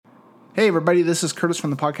Hey everybody, this is Curtis from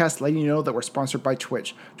the podcast letting you know that we're sponsored by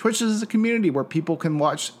Twitch. Twitch is a community where people can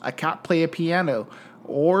watch a cat play a piano,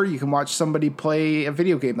 or you can watch somebody play a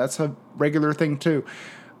video game. That's a regular thing too.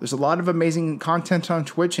 There's a lot of amazing content on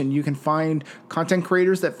Twitch, and you can find content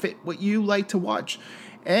creators that fit what you like to watch.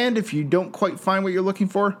 And if you don't quite find what you're looking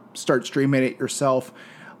for, start streaming it yourself.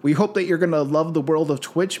 We hope that you're going to love the world of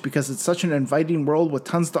Twitch because it's such an inviting world with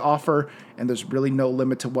tons to offer, and there's really no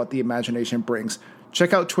limit to what the imagination brings.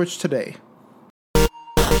 Check out Twitch today.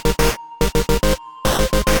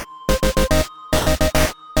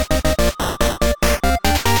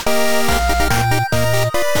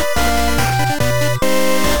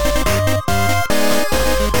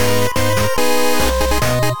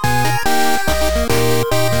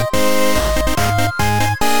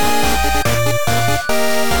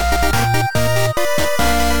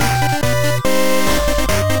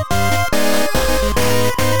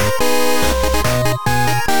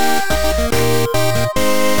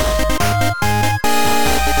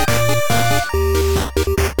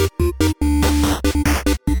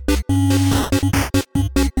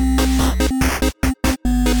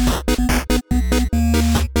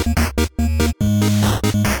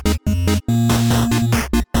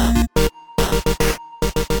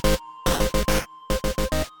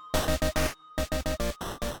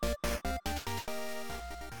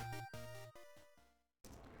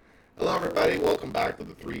 Hello everybody, welcome back to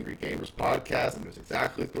the Three Angry Gamers podcast, and there's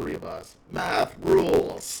exactly three of us. Math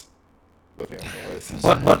rules! With me always.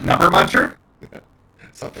 What number muncher?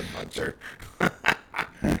 Something muncher.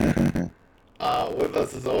 With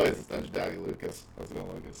us as always is Dungeon Daddy Lucas. How's it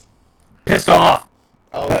going, Lucas? Pissed off!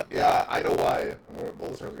 Oh, yeah, I know why. The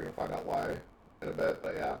listeners are going to find out why in a bit,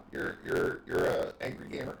 but yeah, you're an angry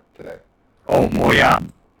gamer today. Oh, boy, yeah.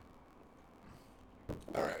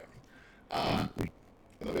 Alright. And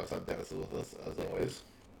then we also have Dennis with us, as always.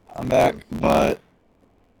 I'm back, but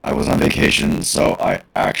I was on vacation, so I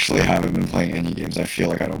actually haven't been playing any games. I feel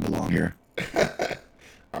like I don't belong here.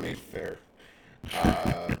 I mean, fair.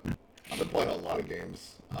 I've been playing a lot of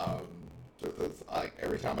games. Just as, like,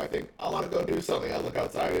 every time I think I want to go do something, I look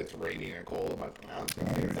outside, it's raining and cold. I'm like, nah, I'm just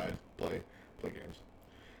gonna stay inside, play games.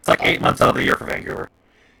 It's like 8 months out of the year for Vancouver.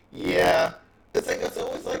 Yeah, it's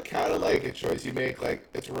always like kind of like a choice you make. Like,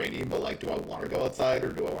 it's raining, but like, do I want to go outside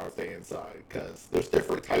or do I want to stay inside? Because there's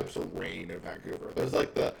different types of rain in Vancouver. There's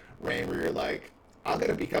like the rain where you're like, I'm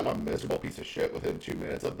gonna become a miserable piece of shit within 2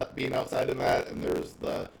 minutes of being outside in that, and there's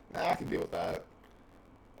the I can deal with that.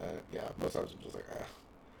 Yeah, most times I'm just like,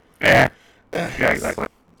 Yeah, exactly.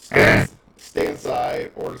 Stay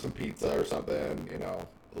inside, order some pizza or something,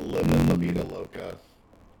 live in La Vida Loca.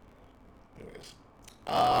 Anyways.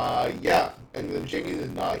 Yeah, and then Jamie is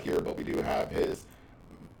not here, but we do have his.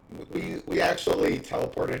 We actually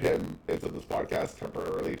teleported him into this podcast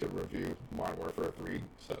temporarily to review Modern Warfare 3,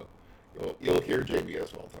 so you'll hear Jamie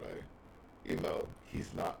as well today, even though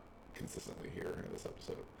he's not consistently here in this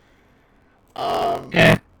episode.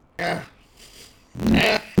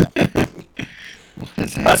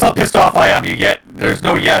 That's how pissed off I am. You get, there's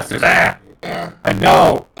no yes, there's I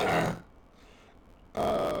know.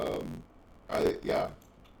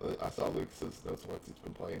 I saw Lucas's, that's what he's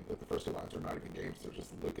been playing. Like, the first two lines are not even games, they're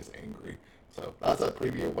just Lucas angry. So that's a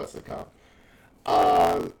preview of what's to come.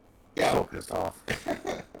 So pissed off.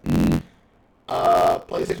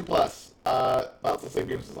 PlayStation Plus. About the same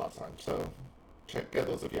games as last time, so get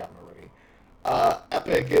those if you haven't already.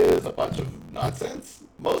 Epic is a bunch of nonsense,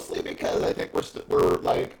 mostly because I think we're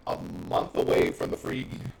like a month away from the free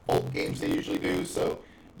Vault games they usually do. So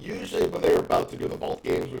usually when they're about to do the Vault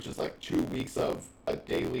games, which is like 2 weeks of a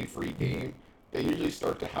daily free game, they usually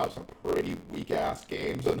start to have some pretty weak-ass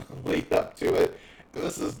games and lead up to it.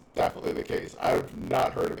 This is definitely the case. I've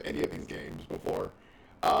not heard of any of these games before.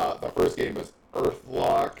 The first game is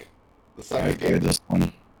Earthlock. The second game... this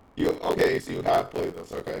one. Okay, so you have played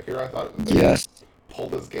this. Okay, here I thought they Yes.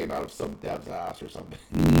 pulled this game out of some dev's ass or something.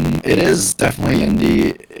 It is definitely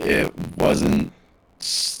indie. It wasn't...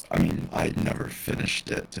 I mean, I never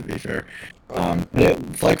finished it, to be fair.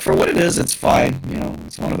 Like, for what it is, it's fine.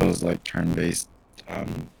 It's one of those, like, turn-based,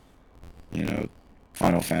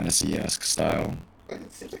 Final Fantasy-esque style. Like,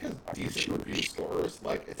 it seems like it has decent review scores.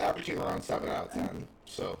 Like, it's averaging around 7 out of 10.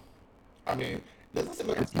 So, I mean, it doesn't seem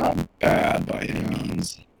like It's not bad by any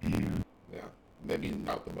means. Yeah, maybe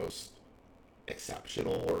not the most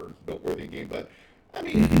exceptional or noteworthy game, but I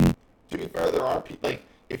mean, to be fair, there are people like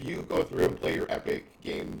if you go through and play your Epic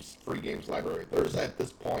Games free games library, there's at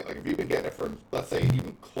this point, like if you've been getting it from, let's say,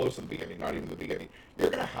 even close to the beginning, not even the beginning, you're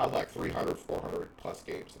gonna have like 300, 400 plus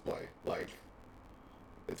games to play. Like,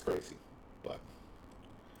 it's crazy, but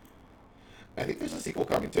I think there's a sequel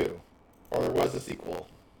coming too. Or there was a sequel.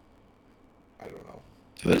 I don't know.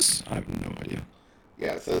 To this, I have no idea.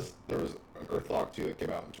 Yeah, it says there was an Earthlock 2 that came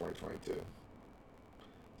out in 2022.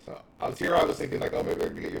 So I was thinking like, oh, maybe they're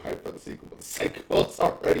gonna get you hyped for the sequel, but the sequel's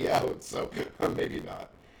already out, so maybe not.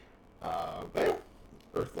 But yeah,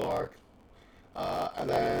 Earthlock. And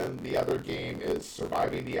then the other game is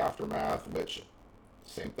Surviving the Aftermath, which,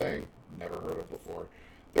 same thing, never heard of before.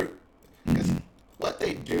 Because what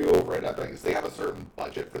they do over at Epic is they have a certain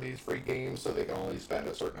budget for these free games, so they can only spend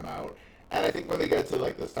a certain amount. And I think when they get to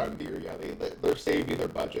like this time of the year, yeah, they're saving their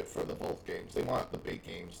budget for the both games. They want the big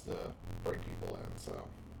games to bring people in. So,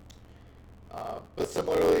 but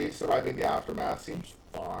similarly, Surviving the Aftermath seems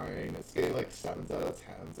fine. It's getting like 7s out of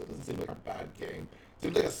 10s. It doesn't seem like a bad game. It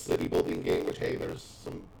seems like a city building game, which hey, there's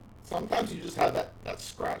some. Sometimes you just have that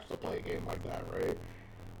scratch to play a game like that, right?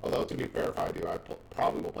 Although to be fair, if I do,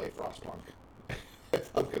 probably will play Frostpunk. If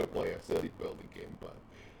I'm gonna play a city building game, but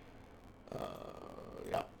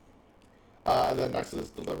yeah. And then next is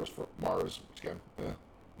Delivers from Mars, which again,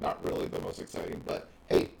 not really the most exciting, but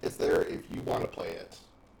hey, it's there if you want to play it.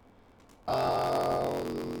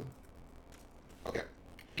 Okay.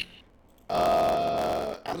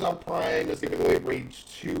 Amazon Prime is giving away Rage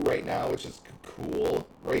 2 right now, which is cool.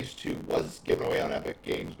 Rage 2 was given away on Epic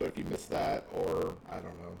Games, but if you missed that, or I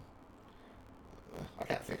don't know. I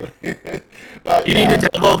can't think of it. But, You need to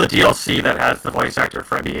download the DLC that has the voice actor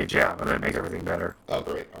for NBA Jam, and that makes everything better. Oh,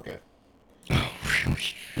 great. Okay. Oh, really?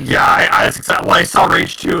 Yeah, that's exactly why I saw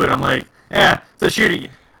Rage 2, and I'm like, it's a shooting.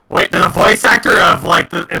 Wait, there's a voice actor of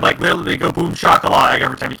literally they go boom shakalaka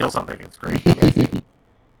every time you kill something. It's great. Amazing.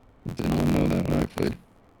 Didn't know that when I played.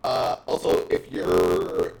 Also, if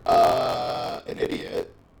you're an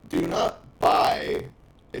idiot, do not buy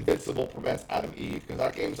Invincible Prevents Adam Eve because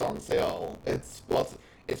that game's on sale. It's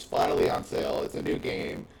finally on sale. It's a new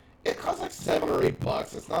game. It costs like $7 or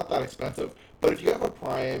 $8. It's not that expensive. But if you have a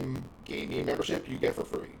Prime Gaming membership, you get it for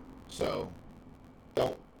free. So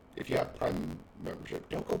if you have Prime membership,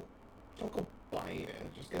 don't go buying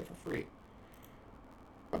it. Just get it for free.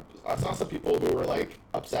 I saw some people who were like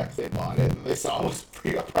upset because they bought it and they saw it was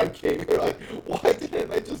free on Prime Gaming. They're like, why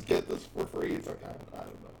didn't I just get this for free? It's like, I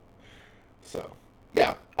don't know. So,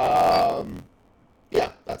 yeah.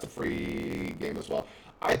 Yeah, that's a free game as well.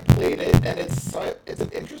 I played it and it's an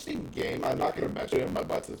interesting game. I'm not going to mention it,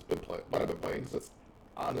 but it's been what I've been playing because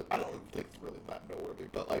I don't think it's really that noteworthy,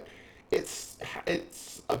 but like it's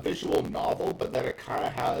a visual novel, but then it kind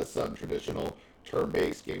of has some traditional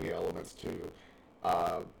turn-based gaming elements too.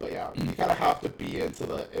 But yeah, you kind of have to be into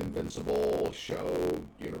the Invincible show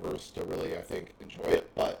universe to really, I think, enjoy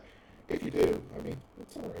it. But if you do, I mean,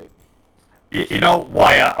 it's alright. You know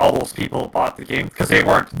why all those people bought the game? Because they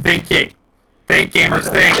weren't thinking. Think, gamers,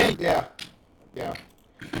 think. Yeah.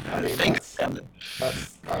 I mean, that's kind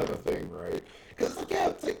of the thing, right? Because like, yeah,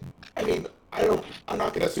 it's like, I mean, I'm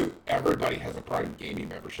not gonna assume everybody has a Prime Gaming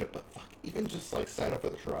membership, but fuck, even just like sign up for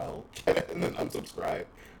the trial and then unsubscribe,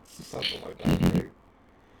 something like that, right?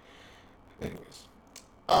 Anyways,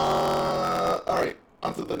 all right,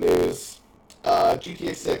 onto the news.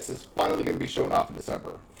 GTA 6 is finally gonna be shown off in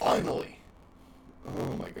December. Finally.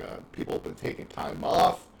 Oh my god, people have been taking time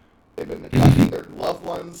off. They've been attacking their loved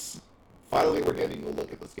ones. Finally, we're getting a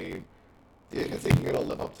look at this game. Do you think it's going to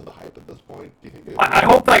live up to the hype at this point? Do you think? I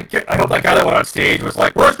hope that guy that went on stage was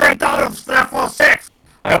like, "Where's Grand Theft Auto 6?"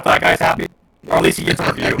 I hope that guy's happy, or at least he gets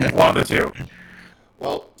a review. One of the two.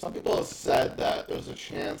 Well, some people have said that there's a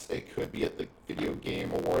chance it could be at the Video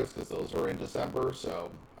Game Awards because those are in December. So,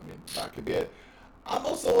 I mean, that could be it. I'm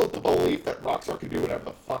also of the belief that Rockstar can do whatever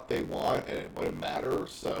the fuck they want and it wouldn't matter.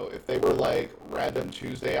 So if they were like random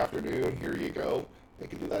Tuesday afternoon, here you go, they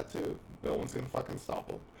can do that too. No one's gonna fucking stop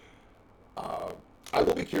them. I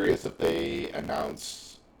will be curious if they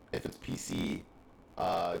announce if it's PC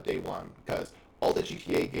day one because all the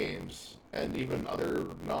GTA games and even other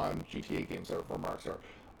non-GTA games that are from Rockstar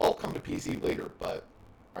all come to PC later. But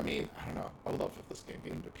I mean, I don't know. I would love if this game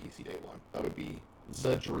came to PC day one. That would be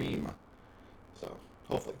the dream. So,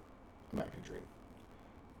 hopefully, American dream.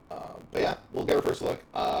 But yeah, we'll get our first look.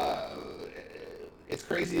 It's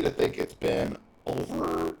crazy to think it's been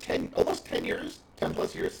almost 10 years, 10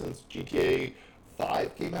 plus years since GTA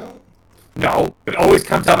 5 came out. No, it always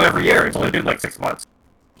comes out every year. It's only been like 6 months.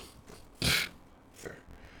 Fair.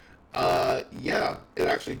 Yeah, it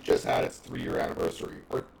actually just had its 3-year anniversary,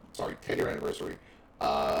 10-year anniversary,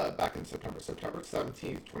 back in September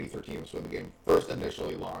 17th, 2013 was when the game first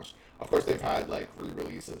initially launched. Of course, they've had like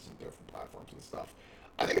re-releases in different platforms and stuff.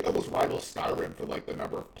 I think it almost rivals Skyrim for like the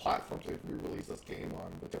number of platforms they've re-released this game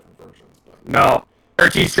on, the different versions. But No,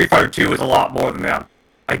 13 Street Fighter 2 is a lot more than that.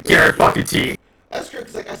 I guarantee. That's true,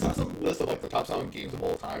 because like I saw some list of like the top selling games of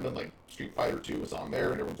all time, and like Street Fighter 2 was on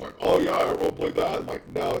there, and everyone's like, "Oh yeah, everyone played that." I'm like,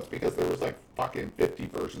 no, it's because there was like fucking 50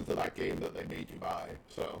 versions of that game that they made you buy.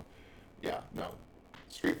 So, yeah, no,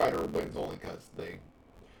 Street Fighter wins only because they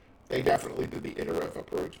definitely did the iterative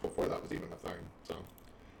approach before that was even a thing. So,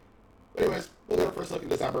 anyways, we'll get our first look in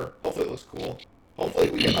December. Hopefully, it looks cool.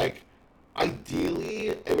 Hopefully, we get like. Ideally,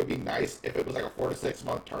 it would be nice if it was like a 4 to 6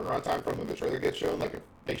 month turnaround time from when the trailer gets shown. Like if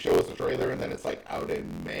they show us the trailer and then it's like out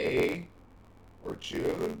in May or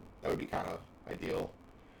June, that would be kind of ideal.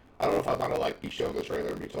 I don't know if I want to like be shown the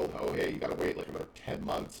trailer and be told, oh hey, you gotta wait like about 10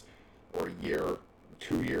 months or a year,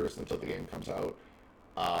 2 years until the game comes out.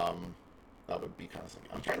 That would be kind of something.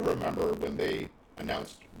 I'm trying to remember when they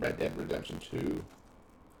announced Red Dead Redemption 2.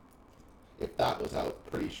 If that was out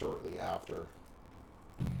pretty shortly after.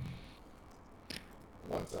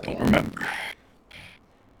 One second. Don't remember.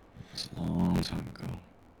 It's a long time ago.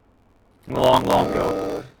 Long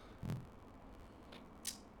ago.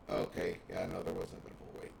 Okay, yeah, no, there was a bit of a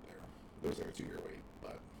wait there. There was like a 2 year wait,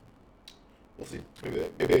 but we'll see.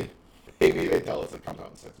 Maybe they tell us it comes out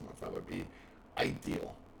in 6 months. That would be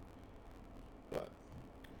ideal. But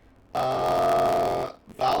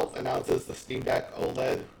Valve announces the Steam Deck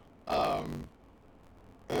OLED.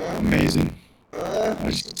 Amazing. I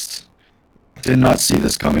just did not see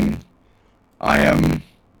this coming. I am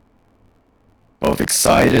both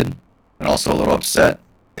excited and also a little upset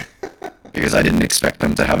because I didn't expect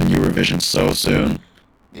them to have a new revision so soon.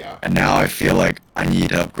 Yeah. And now I feel like I need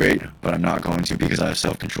to upgrade, but I'm not going to because I have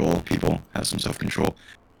self-control. People have some self-control.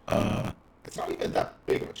 It's not even that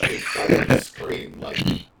big of a change. It's not like the screen. Like,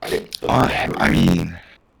 I think the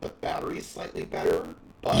battery's slightly better,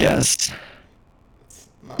 but yes. it's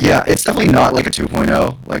not. Yeah, it's definitely not like a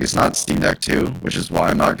 2.0. Like, it's not Steam Deck 2, which is why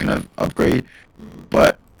I'm not going to upgrade.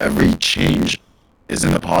 But every change is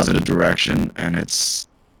in a positive direction, and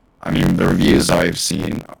the reviews I've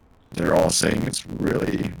seen, they're all saying it's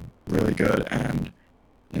really, really good. And,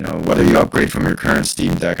 whether you upgrade from your current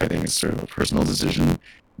Steam Deck, I think it's sort of a personal decision.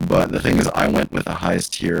 But the thing is, I went with the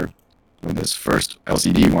highest tier when this first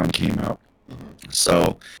LCD one came out.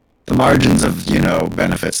 So the margins of,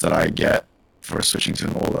 benefits that I get for switching to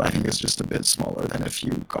an OLED, I think is just a bit smaller than if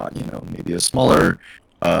you got, maybe a smaller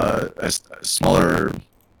SSD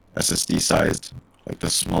sized, like the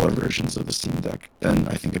smaller versions of the Steam Deck. Then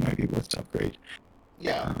I think it might be worth to upgrade.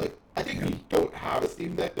 Yeah, like I think if you don't have a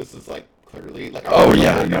Steam Deck, this is like clearly like. Oh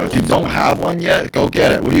yeah, no. If you don't have one yet, go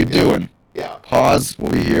get it. What are you doing? Yeah. Pause.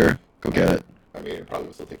 We'll be here. Go get it. I mean, it probably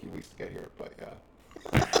will still take you weeks to get here, but yeah.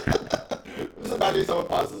 Just imagine someone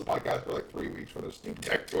pauses the podcast for like 3 weeks for their Steam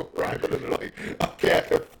Deck to arrive, and they're like, okay, I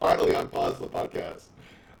can finally unpause the podcast.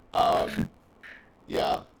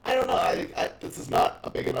 Yeah, I don't know. This is not a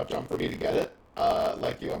big enough jump for me to get it.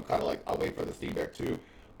 Like you, I'm kind of like, I'll wait for the Steam Deck too.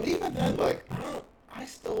 But even then, like, I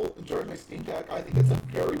still enjoy my Steam Deck. I think it's a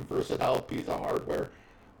very versatile piece of hardware.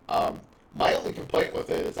 My only complaint with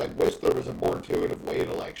it is I wish there was a more intuitive way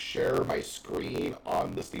to like share my screen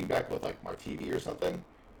on the Steam Deck with like my TV or something.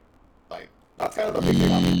 Like that's kind of a big thing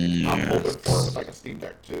I'm hoping for with like a Steam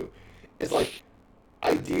Deck too. Is like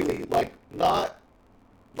ideally like not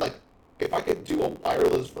like if I could do a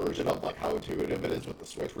wireless version of like how intuitive it is with the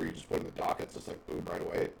Switch where you just put in the dock, it's just like boom right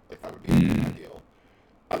away. Like that would be ideal.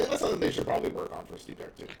 I think that's something they should probably work on for Steam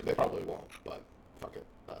Deck too. They probably won't, but fuck it.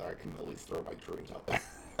 I can at least throw my dreams out there.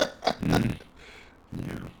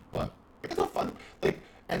 Yeah. But it's a fun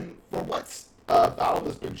and for what's Valve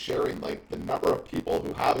has been sharing, like the number of people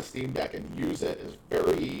who have a Steam Deck and use it is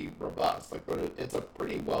very robust. Like, it's a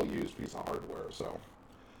pretty well used piece of hardware. So,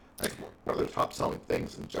 like one of their top selling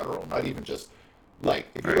things in general. Not even just like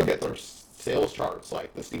if you look at their sales charts,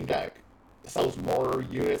 like the Steam Deck sells more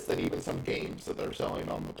units than even some games that they're selling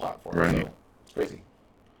on the platform. Right. So it's crazy.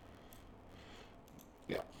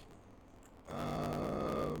 Yeah.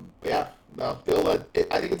 Yeah. No, the OLED,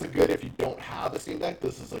 I think it's a good, if you don't have a Steam Deck,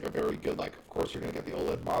 this is like a very good, like, of course you're going to get the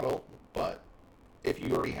OLED model, but if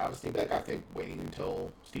you already have a Steam Deck, I think waiting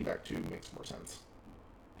until Steam Deck 2 makes more sense,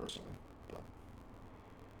 personally.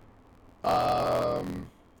 But,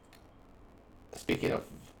 speaking of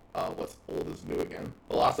what's old is new again,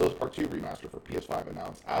 The Last of Us Part 2 remaster for PS5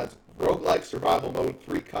 announced adds roguelike survival mode,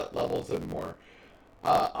 3 cut levels, and more.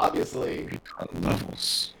 Obviously... 3 cut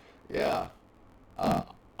levels. Yeah.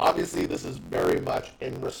 Obviously, this is very much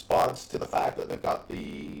in response to the fact that they've got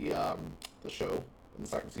the show, and the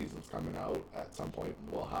second season's coming out at some point.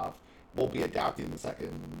 We'll be adapting the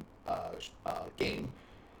second game.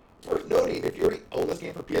 Worth noting, if you already own this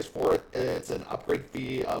game for PS4, it's an upgrade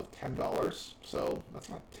fee of $10, so that's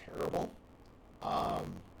not terrible. But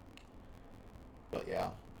yeah,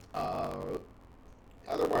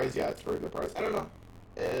 Otherwise, yeah, it's very good price. I don't know.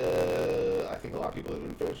 I think a lot of people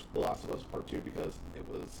didn't finish The Last of Us Part 2 because it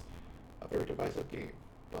was a very divisive game.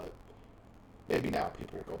 But maybe now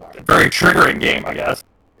people will go back. Very triggering game, I guess.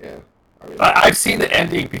 Yeah. I mean, I've seen the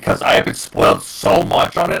ending because I have been spoiled so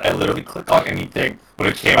much on it. I literally clicked on anything when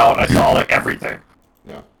it came out and I saw like everything.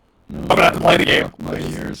 yeah. I'm gonna have to play the game. My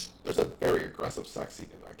years. There's a very aggressive sex scene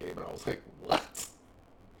in that game, and I was like, what?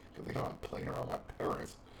 Because they know I'm playing around my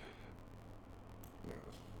parents.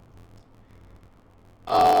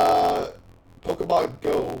 Pokemon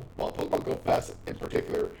Go, well, Pokemon Go Fest in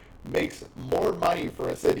particular, makes more money for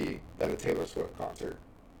a city than a Taylor Swift concert.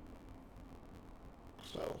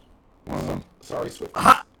 So, sorry, Swift.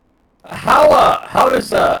 How does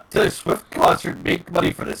Taylor Swift concert make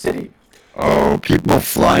money for the city? Oh, people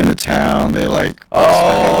fly into town. They like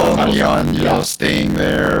Oh, spend money on staying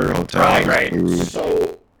there, hotels, Right. food.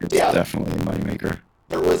 So, It's yeah, definitely a moneymaker.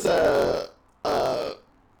 there was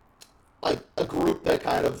a group that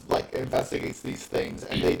kind of like investigates these things,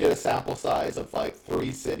 and they did a sample size of like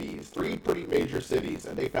three pretty major cities,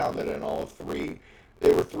 and they found that in all three,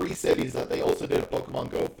 there were three cities that they also did a Pokemon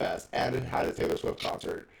Go Fest and it had a Taylor Swift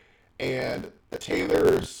concert, and the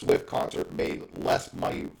Taylor Swift concert made less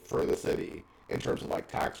money for the city in terms of like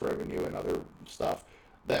tax revenue and other stuff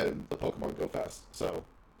than the Pokemon Go Fest. So,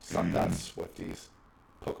 suck that, Swifties.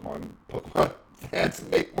 Pokemon fans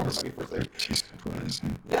make more money for cities. She's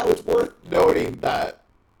surprising. Now it's worth noting that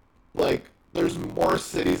like there's more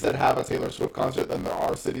cities that have a Taylor Swift concert than there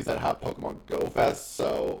are cities that have Pokemon Go Fest.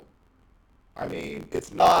 So I mean,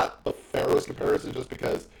 it's not the fairest comparison just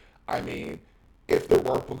because I mean, if there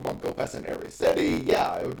were Pokemon Go Fest in every city,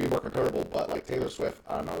 yeah, it would be more comparable. But like Taylor Swift,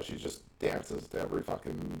 I don't know, she just dances to every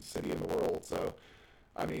fucking city in the world. So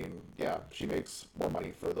I mean, yeah, she makes more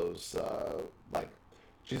money for those like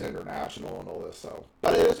she's international and all this. So,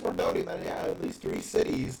 but it is worth noting that yeah, at least three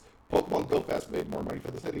cities, Pokemon Go Fest made more money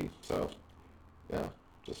for the city. So, yeah,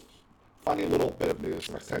 just funny little bit of news.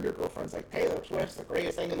 Next time your girlfriend's like Taylor Swift's the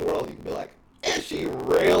greatest thing in the world, you can be like, is she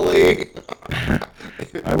really?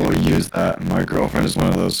 I will use that. My girlfriend is one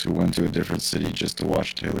of those who went to a different city just to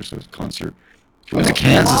watch Taylor Swift concert. She went to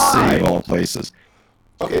Kansas City, of all places.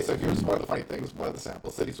 Okay, so here's one of the funny things. One of the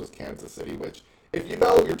sample cities was Kansas City, which, if you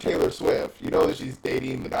know you're Taylor Swift, you know that she's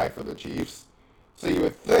dating the guy for the Chiefs. So you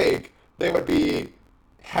would think they would be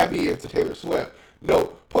heavy into Taylor Swift.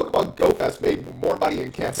 No, Pokemon Go Fest made more money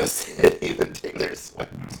in Kansas City than Taylor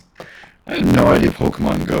Swift. I had no idea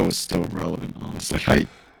Pokemon Go was still relevant, honestly. I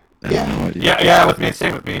had no idea. Yeah, with me,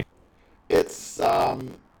 same with me. It's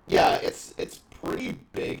yeah, it's pretty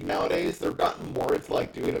big nowadays. They've gotten more into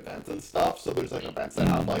like doing events and stuff. So there's like events that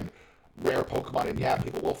have like rare Pokemon, and yeah,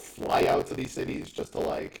 people will fly out to these cities just to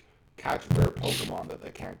like catch rare Pokemon that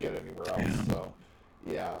they can't get anywhere else. So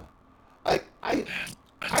yeah, I play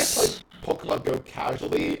Pokemon Go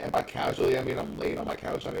casually, and by casually I mean I'm laying on my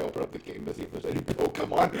couch and I open up the game to see if there's any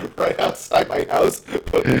Pokemon right outside my house.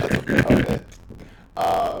 But that's about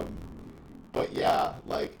it. But yeah,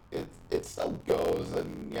 like it still goes,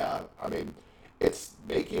 and yeah, I mean, it's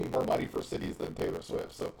making more money for cities than Taylor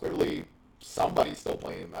Swift. So clearly, somebody's still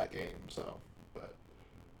playing that game. So, but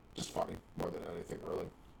just funny more than anything, really.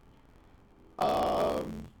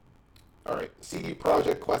 All right, CD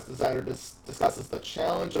Projekt Quest designer discusses the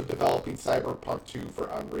challenge of developing Cyberpunk 2 for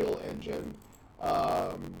Unreal Engine.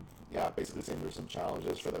 Yeah, basically saying there's some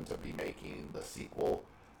challenges for them to be making the sequel.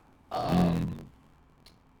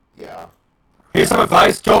 Yeah. Here's some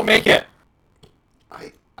advice: don't make it.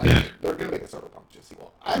 They're gonna make a Cyberpunk 2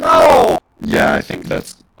 sequel. No. Yeah, I think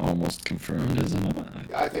that's almost confirmed, isn't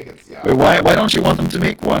it? I think it's Wait, why don't you want them to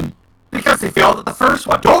make one? Because they failed at the first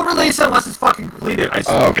one. Don't release it unless it's fucking completed.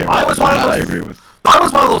 Okay, I was one of that those. I agree with. I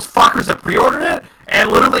was one of those fuckers that pre-ordered it, and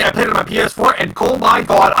literally I played it on my PS4, and oh my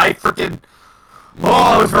god, I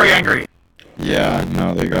was very angry. Yeah,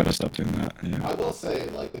 no, they gotta stop doing that. I Yeah. will say,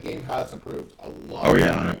 like, the game has improved a lot. Oh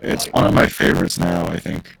yeah, it's one of my favorites now, I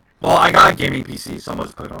think. Well, I got a gaming PC, so I'm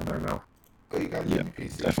gonna put it on there now. Oh, you got a Yeah, new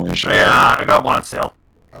PC. definitely should. Yeah, I got one on sale.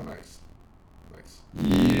 Oh, nice. Nice.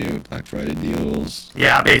 Yeah, Black Friday deals.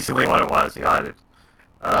 Yeah, basically what it was. Yeah,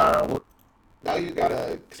 Now you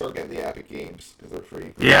gotta start getting the Epic Games, because they're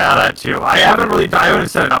free. yeah, that too. I haven't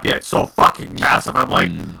set it up yet. It's so fucking massive. I'm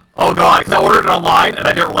like, oh god, because I ordered it online and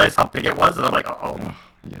I didn't realize how big it was, and I'm like, oh,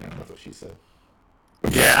 Yeah. That's what she said.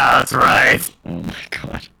 yeah, that's right. Oh my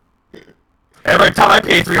god. And by the time I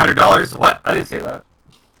paid $300, what? I didn't say that.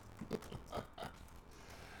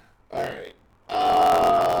 Alright.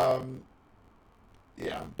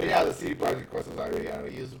 Yeah. But yeah, the CD Projekt Quest designer, yeah,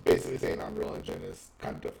 he was basically saying Unreal Engine is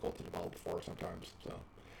kind of difficult to develop for sometimes. So,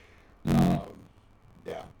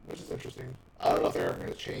 yeah, which is interesting. I don't know if they're ever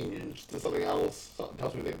going to change to something else. Something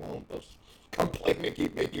tells me they won't. They'll just come play Mickey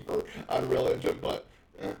for Unreal Engine, but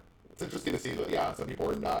it's interesting to see that, yeah, some people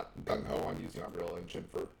are not gung-ho on using Unreal Engine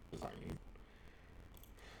for designing.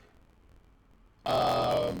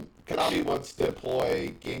 Konami wants to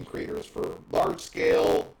deploy game creators for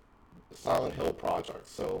large-scale Silent Hill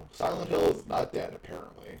projects. So Silent Hill is not dead,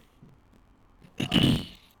 apparently. If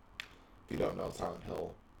you don't know, Silent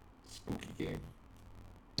Hill, spooky game.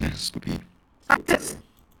 Spooky. This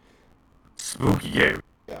spooky game.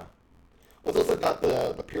 Yeah. Well, it's also got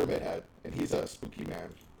the Pyramid Head, and he's a spooky man.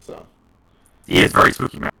 So He is very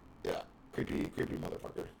spooky, man. yeah, creepy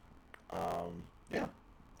motherfucker. Yeah,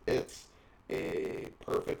 it's a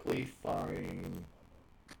perfectly fine.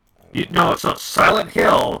 You know, so Silent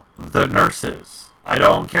Hill, the nurses. I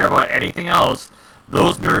don't care about anything else.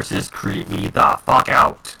 Those nurses creep me the fuck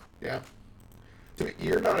out. Yeah. So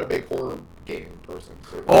you're not a big horror game person.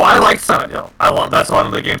 So. Oh, I like Silent Hill. That's one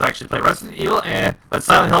of the games I actually play. Resident Evil, but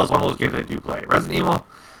Silent Hill is one of those games I do play. Resident Evil,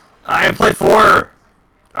 I played 4.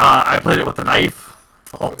 I played it with the knife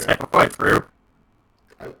the whole way through.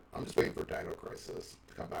 I'm just waiting for Dino Crisis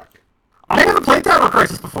to come back. I haven't played Dino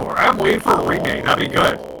Crisis before. I'm waiting for a remake. That'd be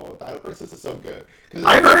good. Oh, Dino Crisis is so good.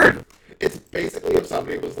 I've heard. It's basically if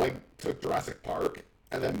somebody was like took Jurassic Park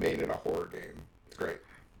and then made it a horror game. It's great.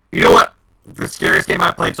 You know what? The scariest game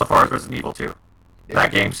I've played so far is Resident Evil 2. Yeah.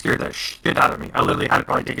 That game scared the shit out of me. I literally had to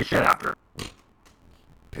probably take a shit after.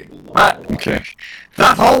 But Okay.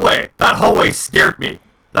 that hallway scared me.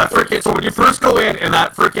 That freaking. So when you first go in and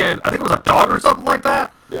that freaking, I think it was a dog or something like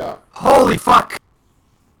that. Yeah. Holy fuck.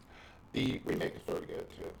 The remake is very good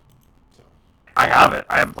too. So. I have it.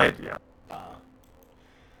 I haven't played it yet.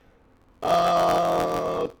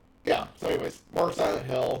 Yeah. So anyways, more Silent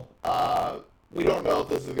Hill. We don't know if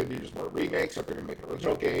this is going to be just more remakes or if they're going to make an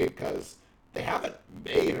original game because they haven't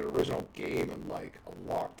made an original game in like a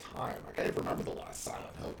long time. I can't even remember the last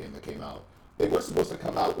Silent Hill game that came out. They were supposed to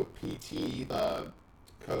come out with PT, the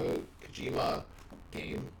Kojima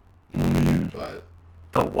game, but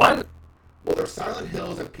The what? well, there's Silent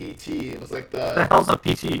Hills and PT. It was like The hell's a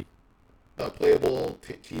PT? the playable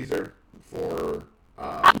teaser for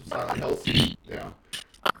Silent Hills. Yeah.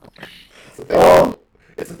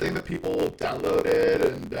 It's a thing that people downloaded,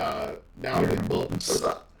 and now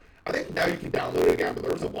I think now you can download it again, but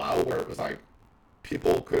there was a while where it was like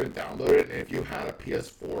people couldn't download it, and if you had a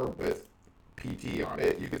PS4 with PT on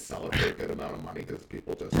it, you could sell it for a good amount of money because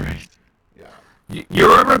people just yeah. You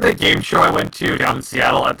remember the game show I went to down in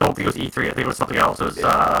Seattle? I don't think it was E3. I think it was something else. It was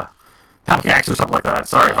Hellcats or something like that.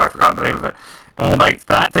 Sorry if I forgot the name of it. And like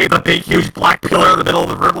that thing, the big huge black pillar in the middle of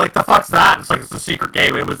the room. Like the fuck's that? It's like it's a secret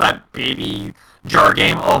game. It was that baby jar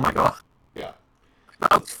game. Oh my god. Yeah.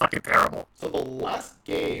 That was fucking terrible. So the last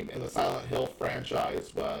game in the Silent Hill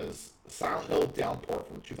franchise was Silent Hill Downpour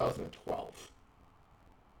from 2012.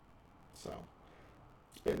 So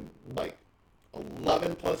it's been like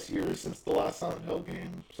 11 plus years since the last Silent Hill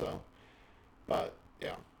game. So, but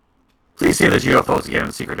yeah, Please say there's UFOs again in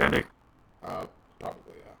the secret ending. probably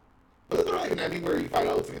yeah. But is there like an ending where you find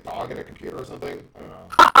out it's like a dog in a computer or something? I don't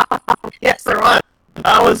know. Yes, there was.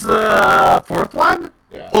 That was the fourth one?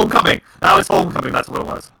 Yeah. Homecoming. That was Homecoming. That's what it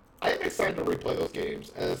was. I am excited to replay those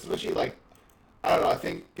games, and especially like I don't know. I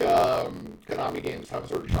think Konami games have a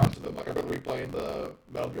certain charm to them. Like I've been replaying the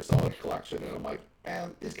Metal Gear Solid collection, and I'm like,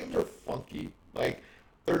 man, these games are funky. Like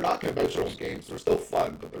they're not conventional games. They're still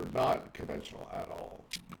fun, but they're not conventional at all.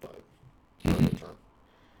 But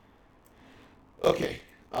okay.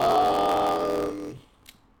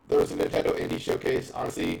 There was a Nintendo Indie Showcase.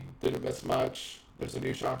 Honestly, didn't miss much. There's a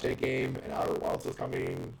new Shantae game, and Outer Wilds is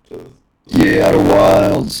coming to. Yeah, Outer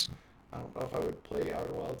Wilds. I don't know if I would play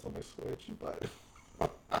Outer Wilds on my Switch, but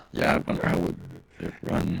Yeah, I wonder how would it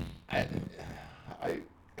run. I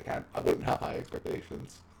wouldn't have high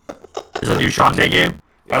expectations. There's a new Shantae game.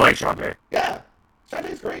 I like Shantae. Yeah,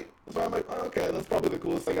 Shantae's great. That's why I'm like, oh, okay, that's probably the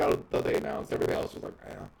coolest thing out of that they announced. Everything else was like,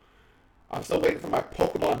 yeah. I'm still waiting for my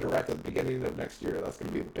Pokemon Direct at the beginning of next year. That's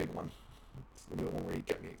gonna be the big one. It's gonna be the one where you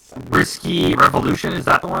get me excited. Risky Revolution, is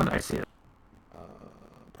that the one? I see it.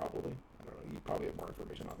 Probably. I don't know. You probably have more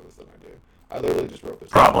information on this than I do. I literally just wrote this.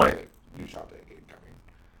 Probably. New Shantae game coming.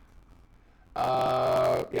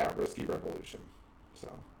 Yeah, Risky Revolution. So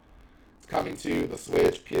it's coming to the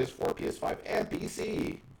Switch, PS4, PS5, and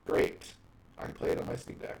PC. Great. I can play it on my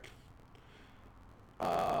Steam Deck.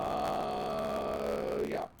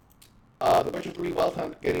 Yeah. The Witcher 3 Wild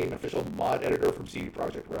Hunt getting an official mod editor from CD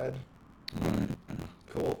Projekt Red.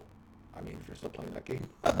 Cool. I mean, if you're still playing that game.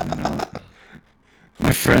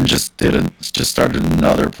 My friend just started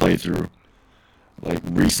another playthrough, like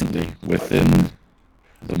recently, within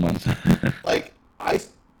The month. Like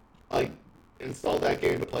like installed that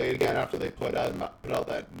game to play it again after they put out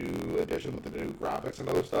that new edition with the new graphics and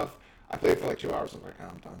other stuff. I played it for like 2 hours. I'm like, oh,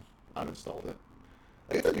 I'm done. Uninstalled it.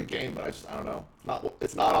 Like, it's a good game, but I don't know.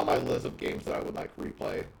 It's not on my list of games that I would like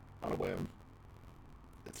replay on a whim.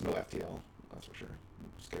 It's no FTL, that's for sure.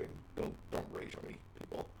 I'm just kidding. Don't rage on me,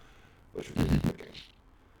 people. Which is a good game.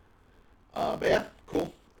 But yeah,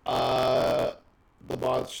 cool. The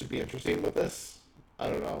mods should be interesting with this. I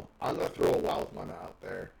don't know. I'm gonna throw a wild one out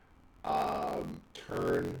there.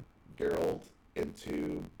 Turn Geralt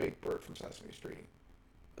into Big Bird from Sesame Street.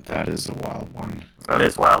 That is a wild one. That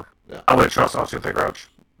is wild. Yeah. I wouldn't trust Oscar the Grouch.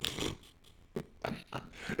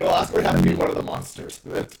 No, Oscar would have to be one of the monsters.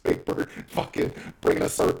 That's Big Bird fucking bringing a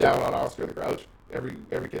sword down on Oscar the Grouch. Every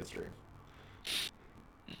kid's dream.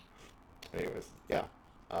 Anyways, yeah.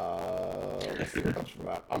 Let's see what comes from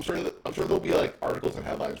that. I'm sure there'll be like articles and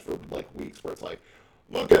headlines for like weeks where it's like,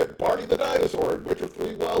 look at Barney the Dinosaur and Witcher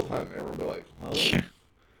 3 Wild Hunt. And everyone will be like, oh. Yeah.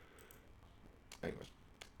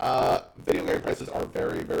 Anyways. Video game prices are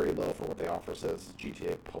very, very low for what they offer, says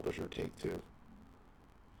GTA publisher Take-Two.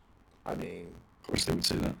 I mean, Of course they would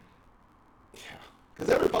say that. yeah. Because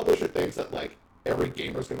every publisher thinks that, like, every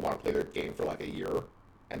gamer's going to want to play their game for, like, a year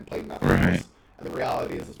and play nothing Right. else. And the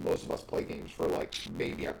reality is most of us play games for, like,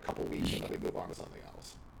 maybe a couple weeks and then we move on to something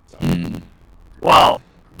else. So, Well,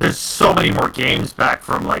 there's so many more games back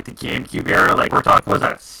from like the GameCube era. Like we're talking, was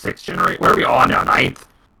that 6th generation? Where are we on now? 9th?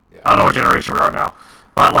 yeah. I don't know what generation we're on now.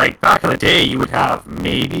 But like back in the day, you would have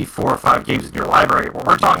maybe 4 or 5 games in your library. Well,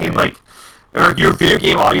 we're talking like your video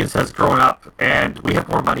game audience has grown up, and we have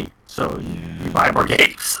more money, so you buy more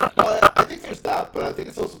games. Well, I think there's that, but I think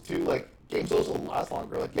it's also, too, like, games also last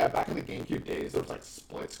longer. Like, yeah, back in the GameCube days, there was, like,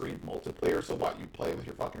 split-screen multiplayer, so what, you play with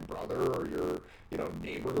your fucking brother or your,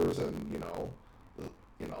 neighbors and,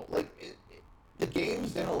 like, the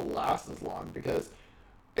games didn't last as long because,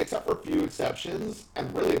 except for a few exceptions,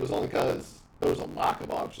 and really it was only because there was a lack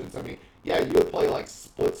of options. I mean, yeah, you would play, like,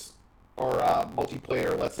 splits or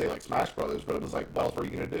multiplayer, let's say, like, Smash Brothers, but it was like, what else were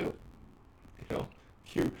you going to do?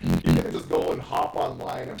 You can just go and hop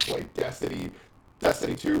online and play Destiny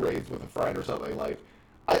 2 raids with a friend or something. Like,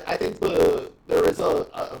 I think there is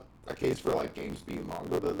a case for like games being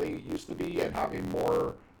longer than they used to be and having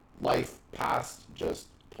more life past just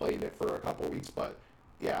playing it for a couple weeks. But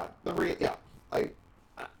yeah, like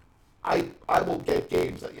I will get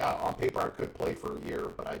games that on paper I could play for a year,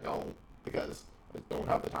 but I don't because I don't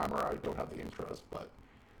have the time or I don't have the interest. But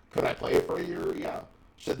could I play it for a year? Yeah.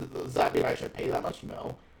 Does that mean I should pay that much?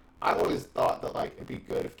 No. I've always thought that like it'd be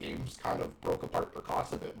good if games kind of broke apart the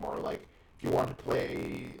cost a bit more. Like if you want to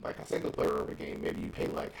play like a single player of a game, maybe you pay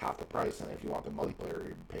like half the price, and if you want the multiplayer,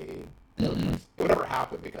 you pay the other price. It would never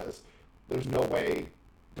happen because there's no way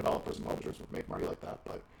developers and publishers would make money like that.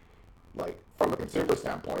 But like from a consumer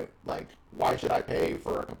standpoint, like why should I pay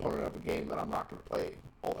for a component of a game that I'm not going to play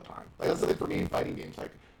all the time? Like that's the thing for me in fighting games.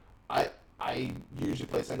 Like I usually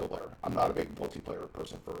play single player. I'm not a big multiplayer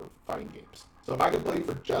person for fighting games. So if I can play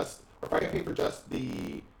for just, or if I can pay for just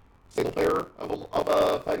the single player of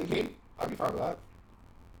a fighting game, I'd be fine with that.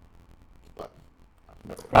 But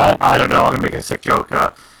I don't know. I'm gonna make a sick joke.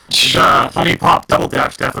 The Honey Pop Double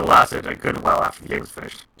Dash definitely lasted a good while after the game was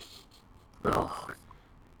finished. Oh,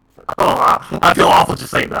 I feel awful just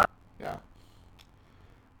saying that. yeah,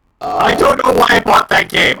 I don't know why I bought that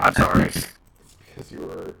game. I'm sorry. it's because you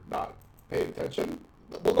were not paying attention.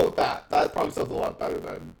 We'll go with that. That probably sounds a lot better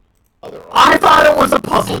than other. I thought it was a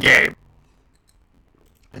puzzle game.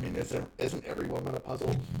 I mean, isn't every woman a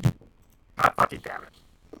puzzle? God fucking damn it.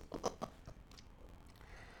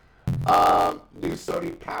 New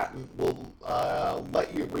Sony patent will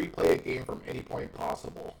let you replay a game from any point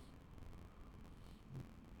possible.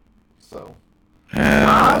 So,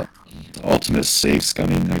 Ultimate safe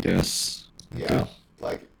scumming, I guess. yeah,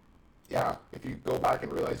 like, yeah, if you go back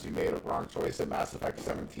and realize you made a wrong choice in Mass Effect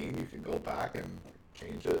 17, you can go back and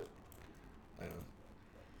change it.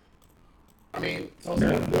 I mean, it's also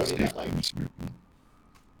Yeah, worth noting safe that, like,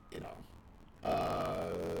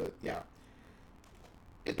 yeah.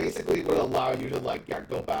 It basically would allow you to, like,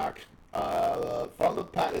 go back. From the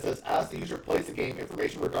patent, it says, as the user plays the game,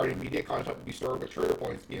 information regarding media content will be stored with trigger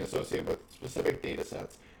points being associated with specific data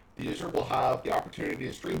sets. The user will have the opportunity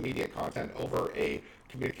to stream media content over a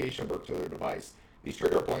communication work to their device. These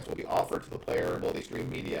trigger points will be offered to the player while they stream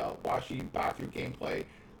media, watching back through gameplay,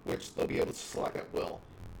 which they'll be able to select at will.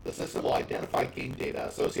 The system will identify game data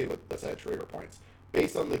associated with the said trigger points.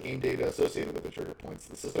 Based on the game data associated with the trigger points,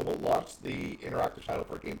 the system will launch the interactive title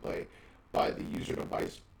for gameplay by the user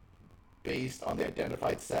device based on the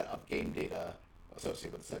identified set of game data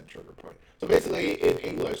associated with the same trigger point. So basically, in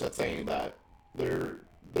English, that's saying that there's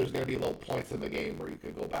going to be little points in the game where you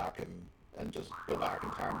can go back and just go back in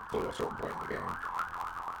time to a certain point in the game.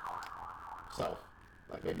 So,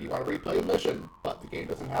 like maybe you want to replay a mission, but the game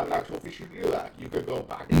doesn't have an actual feature to do that. You could go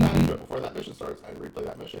back in time to it before that mission starts and replay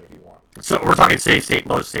that mission if you want. So we're talking save state,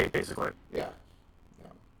 load state, basically. Yeah.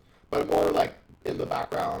 But more like in the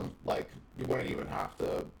background, like you wouldn't even have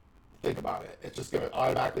to think about it. It's just going to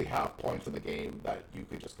automatically have points in the game that you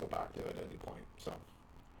could just go back to at any point. So,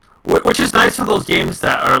 Which is nice for those games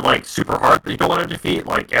that are like super hard that you don't want to defeat,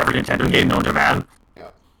 like every Nintendo game known to man. yeah.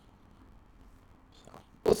 So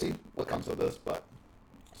we'll see what comes of this, but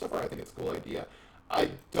so far I think it's a cool idea. I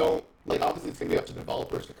don't like. Obviously, it's going to be up to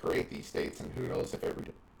developers to create these states, and who knows if every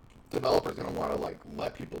developer is going to want to like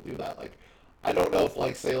let people do that. Like, I don't know if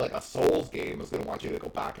like say like a Souls game is going to want you to go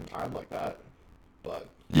back in time like that, but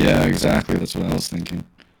Yeah, exactly. That's what I was thinking.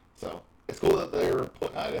 so it's cool that they're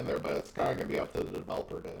putting that in there, but it's kind of going to be up to the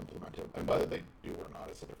developer to implement it, and whether they do or not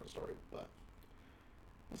is a different story. But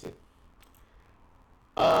we'll see.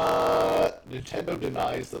 Nintendo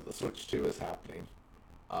denies that the Switch 2 is happening.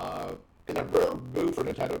 In a rare move for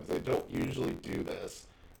Nintendo, because they don't usually do this,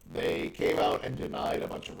 they came out and denied a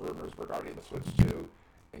bunch of rumors regarding the Switch 2,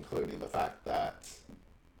 including the fact that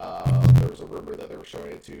there was a rumor that they were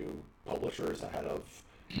showing it to publishers ahead of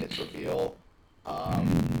its reveal.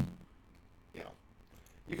 You know,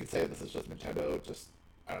 you could say this is just Nintendo, just,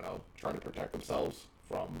 I don't know, trying to protect themselves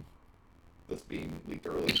from this being leaked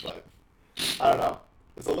early, but I don't know.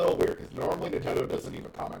 It's a little weird because normally Nintendo doesn't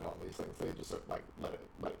even comment on these things; they just like let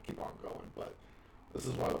it keep on going. But this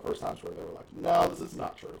is one of the first times where they were like, "No, this is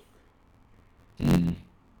not true."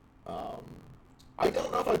 I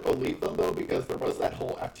don't know if I believe them though, because there was that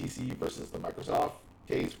whole FTC versus the Microsoft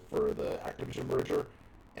case for the Activision merger,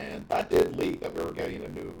 and that did leak that we were getting a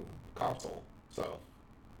new console. So,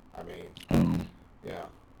 I mean, yeah.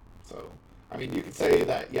 So, I mean, you could say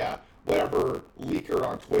that, yeah, whatever leaker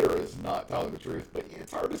on Twitter is not telling the truth, but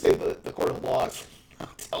it's hard to say that the court of law is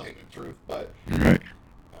not telling the truth. But Right.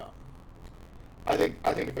 I think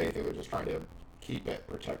if anything, they're just trying to keep it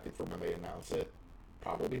protected from when they announce it,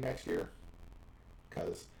 probably next year.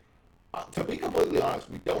 Because, to be completely honest,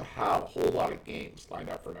 we don't have a whole lot of games lined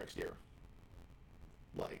up for next year.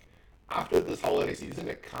 Like, after this holiday season,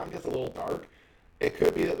 it kind of gets a little dark. It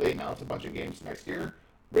could be that they announce a bunch of games next year.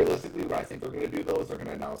 Realistically, what I think they're going to do, though, is they're going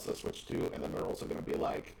to announce the Switch 2, and then they're also going to be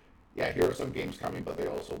like, yeah, here are some games coming, but they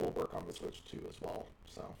also will work on the Switch 2 as well.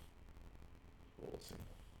 So, we'll see.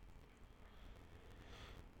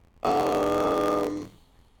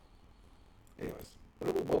 Anyways,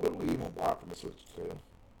 what would we even want from the Switch 2?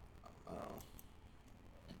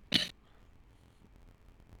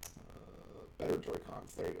 Better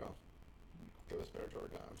Joy-Cons. There you go. Give us better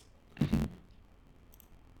Joy-Cons.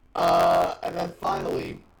 And then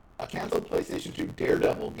finally, a canceled PlayStation 2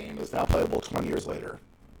 Daredevil game is now playable 20 years later.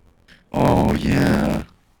 Oh yeah.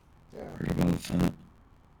 Yeah. Heard about that.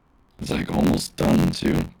 It's like almost done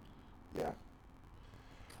too. Yeah.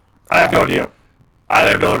 I have no idea. I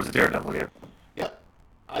have no idea it was a Daredevil game. Yep.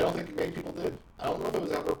 I don't think many people did. I don't know if it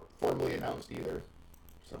was ever formally announced either.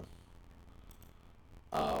 So,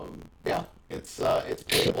 yeah, it's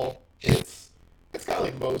playable. It's kind of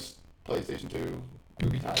like most PlayStation 2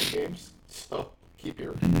 movie time games. So keep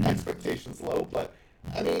your expectations low. But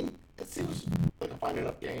I mean, it seems like a fine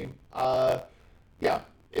enough game. Yeah,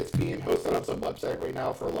 it's being hosted on some website right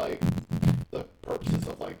now for like the purposes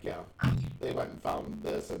of like, yeah, they went and found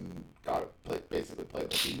this and got it basically played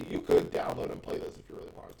the CD. You could download and play this if you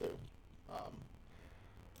really wanted to.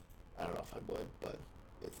 I don't know if I would, but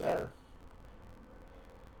it's there.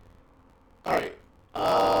 Alright.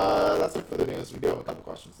 That's it for the news. We do have a couple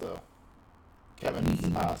questions though.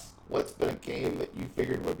 Kevin asks, what's been a game that you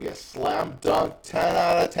figured would be a slam dunk 10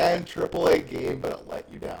 out of 10 AAA game, but it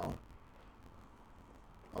let you down?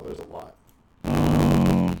 Oh, there's a lot.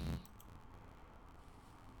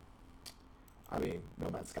 I mean, No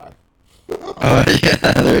Man's Sky. Yeah,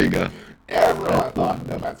 there you go. Everyone thought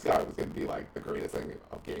No Man's Sky was going to be like the greatest thing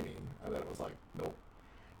of gaming, and then it was like, nope.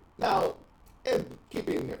 Now, in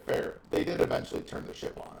keeping it fair, they did eventually turn the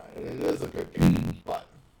ship on it, and it is a good game, but,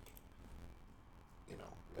 you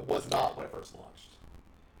know, it was not when it first launched.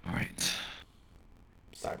 Alright.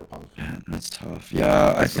 Cyberpunk. Yeah, that's tough.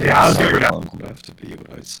 Yeah, I think Yeah, I was gonna go down. Cyberpunk would have to be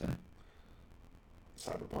what I'd say.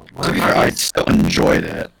 Cyberpunk. To be fair, I still enjoyed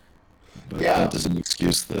it, but Yeah. that doesn't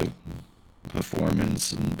excuse the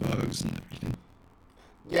performance and bugs and everything.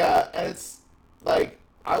 Yeah, and it's, like,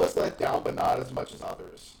 I was let down, but not as much as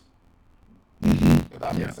others, if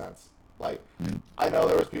that Yeah. makes sense. Like, Yeah. I know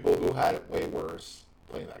there was people who had it way worse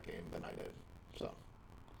playing that game than I did, so.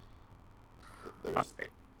 there's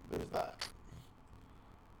that.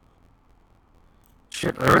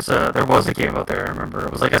 Shit, there was a game out there. I remember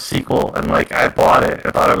it was like a sequel, and like I bought it.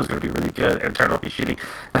 I thought it was going to be really good, and it turned out to be shitty.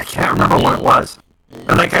 And I can't remember what it was.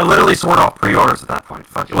 And like I literally sort off pre-orders at that point.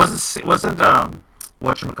 Fuck, it wasn't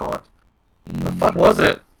whatchamacallit. The fuck was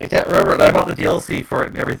it? I can't remember. And I bought the DLC for it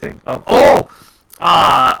and everything. I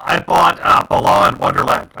bought Balan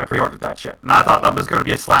Wonderland. I pre-ordered that shit, and I thought that was going to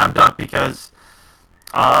be a slam dunk because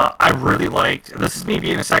I really liked. This is me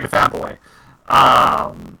being a Sega fanboy.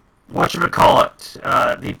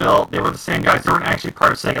 Whatchamacallit? They were the same guys. They weren't actually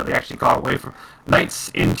part of Sega. They actually got away from Nights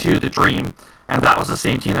into the Dream, and that was the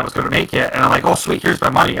same team that was going to make it. And I'm like, oh sweet, here's my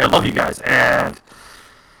money. I love you guys. And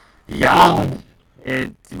yeah,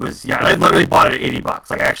 it was I literally bought it at $80.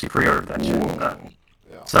 Like I actually pre-ordered that shit. Yeah.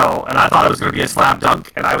 So, and I thought it was going to be a slam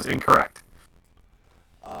dunk, and I was incorrect.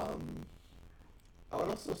 I would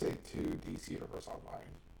also say too, DC Universe Online.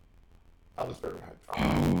 I was very hyped for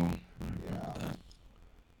Oh, Yeah.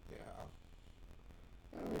 Yeah.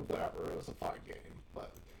 I mean, whatever. It was a fun game,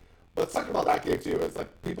 but what's sucked about that game too is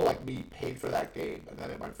like people like me paid for that game and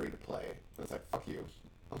then it went free to play. It's like fuck you.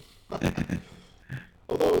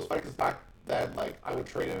 Although it was funny because back then, like I would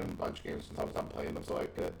trade in a bunch of games since I was done playing them, so I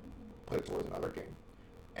could put it towards another game.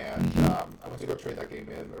 And I went to go trade that game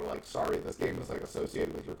in. They were like, "Sorry, this game is like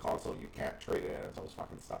associated with your console. You can't trade it in." So I was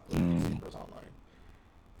fucking stuck with Super Online.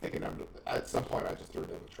 Thinking at some point I just threw it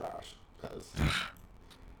in the trash because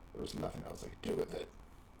there was nothing else I could do with it.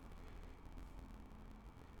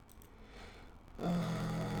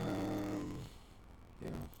 Yeah,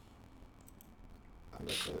 I think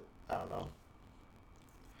that's it. I don't know.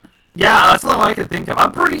 Yeah, that's all I can think of.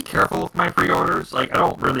 I'm pretty careful with my pre-orders. Like I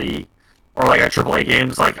don't really, or like at AAA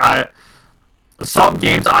games. Like some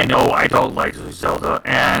games I know I don't like Zelda,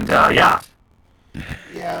 and yeah.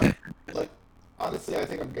 Yeah, like honestly, I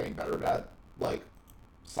think I'm getting better at like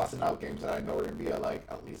sussing out games that I know are gonna be at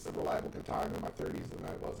least a reliable good time in my 30s than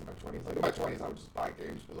I was in my 20s. Like in my 20s, I would just buy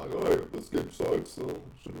games, be like, "Oh, this game sucks, so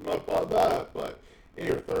should have not bought that." But in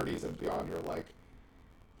your 30s and beyond, you're like,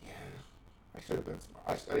 "Yeah, I should have been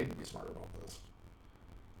smart. I need to be smarter about this."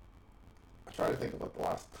 I try to think of like the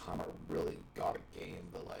last time I really got a game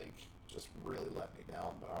that like just really let me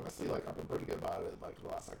down. But honestly, like I've been pretty good about it like the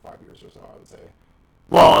last like 5 years or so. I would say.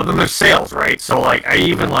 Well, and then there's sales, right? So like I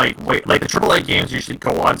even wait, like the AAA games usually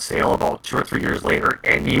go on sale about 2 or 3 years later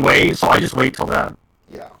anyway. So I just wait till then.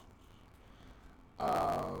 Yeah.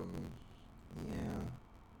 Yeah.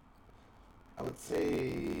 I would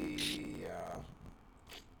say, yeah.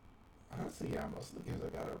 Honestly, yeah, most of the games I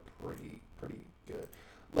got are pretty good.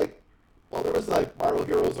 Like, well, there was like Marvel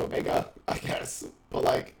Heroes Omega, I guess, but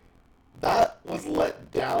like that was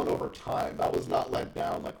let down over time. That was not let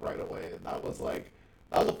down like right away, and that was a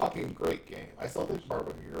fucking great game. I still think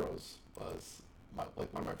Marvel Heroes was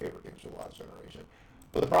like one of my favorite games from the last generation.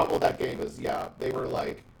 But the problem with that game is, yeah, they were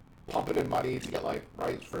like pumping in money to get like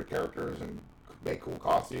rights for characters and make cool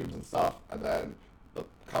costumes and stuff, and then the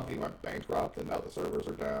company went bankrupt, and now the servers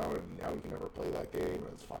are down, and now you can never play that game, and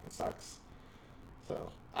it fucking sucks.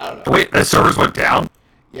 So I don't know. Wait, the servers went down.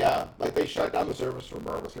 Yeah, like they shut down the service for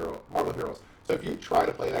Marvel Heroes. So if you try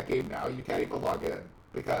to play that game now, you can't even log in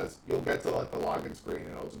because you'll get to like the login screen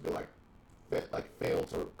and it'll just be like, fail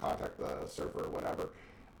to contact the server or whatever.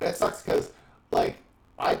 And it sucks because like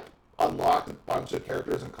I unlocked a bunch of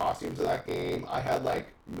characters and costumes in that game. I had like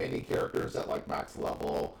mini characters at like max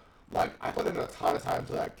level. Like I put in a ton of time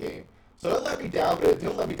to that game. So it let me down, but it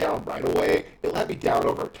didn't let me down right away. It let me down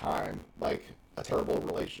over time, like a terrible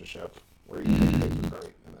relationship where you think things are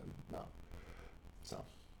great and then no. So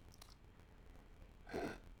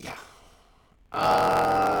yeah. All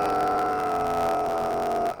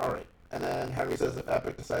right. And then Henry says if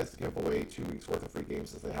Epic decides to give away 2 weeks worth of free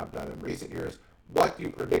games as they have done in recent years, what do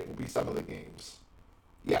you predict will be some of the games?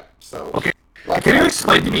 Yeah. So Okay, like, can you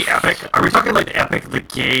explain to me Epic? Are we talking like Epic the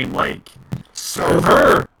game, like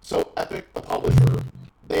server? So Epic, the publisher,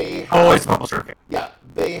 they have, Oh, it's a publisher. Okay. yeah,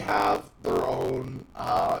 they have their own.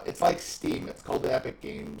 It's like Steam. It's called the Epic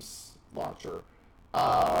Games Launcher,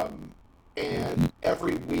 and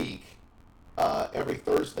every week, every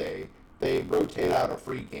Thursday, they rotate out a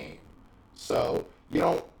free game. So you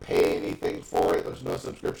don't pay anything for it. There's no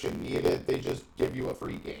subscription needed. They just give you a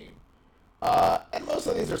free game. And most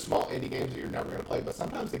of these are small indie games that you're never going to play, but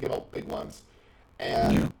sometimes they give out big ones.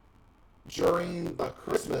 And during the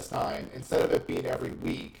Christmas time, instead of it being every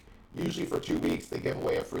week, usually for 2 weeks, they give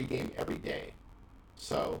away a free game every day.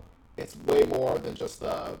 So it's way more than just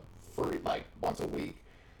the free, like, once a week.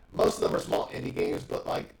 Most of them are small indie games, but,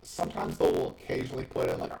 like, sometimes they'll occasionally put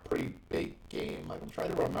in, like, a pretty big game. Like, I'm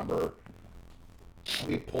trying to remember Let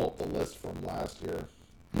me pull up the list from last year.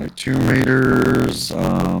 Like Tomb Raiders,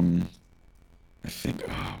 I think,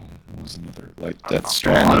 what was another, like Death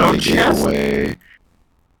Stranding, they gave away.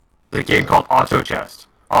 The game called Auto Chest.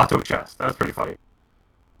 Auto Chest. That's pretty funny.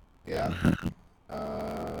 Yeah.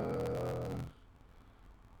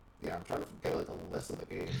 Yeah, I'm trying to get like a list of the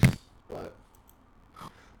games, but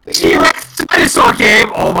T-Rex dinosaur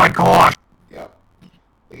game. Oh my gosh. Yep.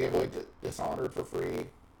 They gave away Dishonored for free.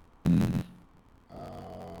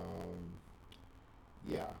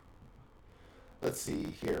 Yeah. Let's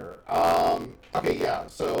see here. Okay, yeah.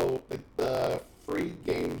 So the free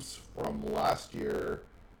games from last year,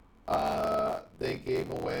 they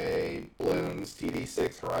gave away Bloons,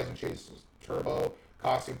 TD6, Horizon Chase Turbo,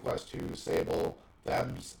 Costume Quest 2, Sable,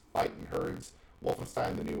 Them's Fighting Herds,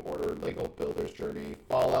 Wolfenstein: The New Order, Lego Builder's Journey,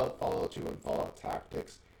 Fallout, Fallout 2, and Fallout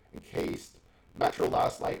Tactics, Encased, Metro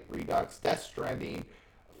Last Light Redux, Death Stranding,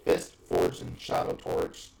 Fist Forged and Shadow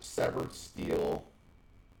Torch, Severed Steel,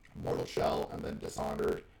 Mortal Shell, and then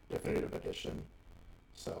Dishonored Definitive Edition.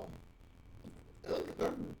 So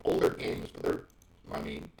they're older games, but they're, I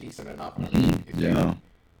mean, decent enough. I mean, if Yeah.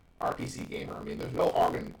 RPC gamer, I mean, there's no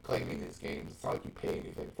harm in claiming these games. It's not like you pay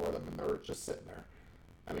anything for them, and they're just sitting there.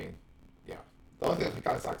 I mean, yeah. The only thing that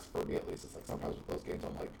kind of sucks for me, at least, is like sometimes with those games,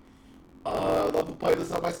 I'm like, I'd love to play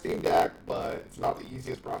this on my Steam Deck, but it's not the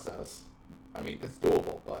easiest process. I mean, it's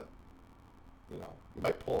doable, but you know, you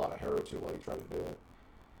might pull out a hair or two while you try to do it.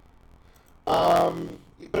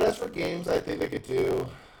 But as for games, I think they could do.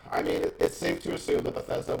 I mean, it's safe to assume that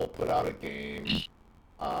Bethesda will put out a game.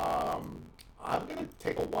 I'm gonna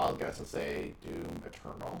take a wild guess and say Doom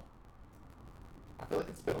Eternal. I feel like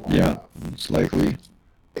it's been long enough. It's likely.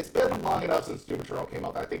 It's been long enough since Doom Eternal came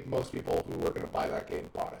out that I think most people who were gonna buy that game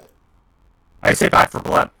bought it. I say Back 4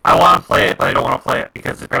 Blood. I want to play it, but I don't want to play it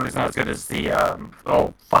because apparently it's not as good as the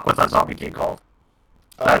what's that zombie game called?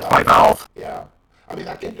 That's by Valve. Yeah. I mean,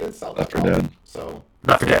 that game didn't sell Left that 4 well, Dead. so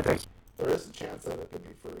Left 4 Dead, thank you. there is a chance that it could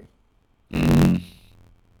be free.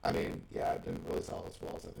 I mean, yeah, it didn't really sell as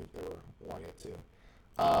well as I think they were wanting it to.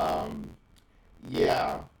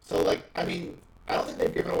 Yeah. So, like, I mean, I don't think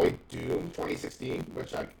they've given away Doom 2016,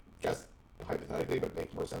 which I guess hypothetically would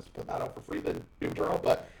make more sense to put that out for free than Doom Eternal,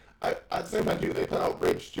 but at the same time, too, they put out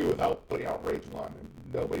Rage 2 without putting out Rage 1, and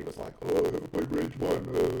nobody was like, oh, I haven't played Rage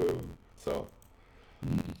 1. So, I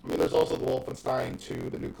mean, there's also the Wolfenstein 2,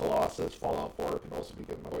 the new Colossus, Fallout 4 can also be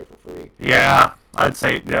given away for free. Yeah, I'd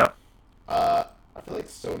say, yeah. I feel like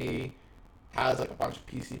Sony has like a bunch of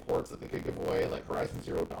PC ports that they could give away, like Horizon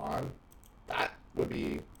Zero Dawn. That would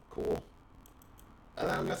be cool. And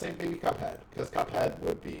then I'm gonna say maybe Cuphead, because Cuphead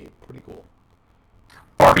would be pretty cool.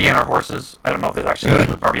 Barbie and her horses. I don't know if there's actually good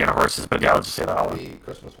with Barbie and her horses, but yeah, I'll just say that one. The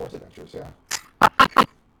Christmas Horse Adventures, yeah. I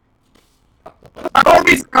won't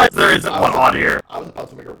be surprised there isn't one on here. I was about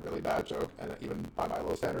to make a really bad joke, and even by my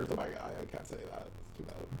low standards, I can't say that. It's too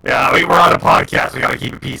bad. Yeah, I mean, we're on a podcast. We gotta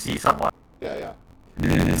keep it PC somewhat. Yeah.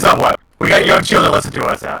 Somewhat. We got young children listen to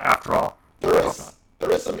us after all. There is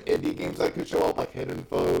some indie games that could show up, like Hidden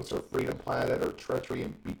Folks, or Freedom Planet, or Treachery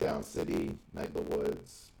and Beatdown City, Night in the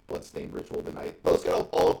Woods, Bloodstained Ritual of the Night. Those could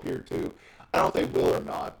all appear too. I don't think will or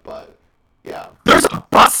not, but yeah. There's a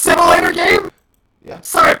bus simulator game? Yeah.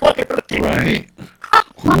 Sorry, look at the game. Right.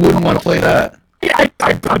 Who wouldn't want to play that? Yeah,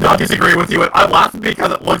 I'm not disagreeing with you. I'm laughing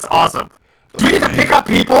because it looks awesome. Do you need to pick up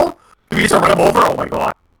people? Do you need to run them over? Oh my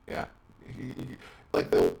god. Yeah. Like,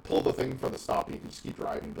 they'll pull the thing from the stop and you can just keep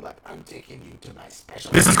driving and be like, I'm taking you to my special...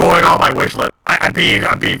 This is going on my wish list. I'm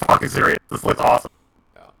being fucking serious. This looks awesome.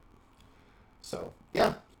 Yeah. So,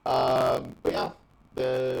 yeah. But yeah,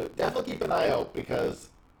 definitely keep an eye out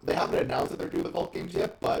because they haven't announced that they're doing the Vault games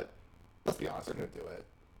yet, but let's be honest, they're going to do it.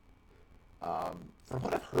 From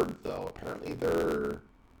what I've heard, though, apparently they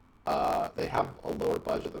have a lower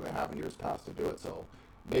budget than they have in years past to do it, so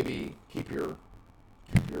maybe keep your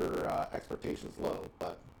expectations low,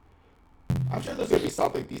 but I'm sure there's going to be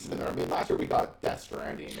something decent in there. I mean, last year we got Death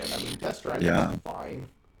Stranding, and I mean, Death Stranding is fine.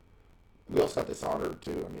 We also got Dishonored,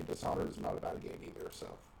 too. I mean, Dishonored is not a bad game either,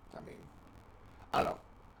 so, I mean, I don't know.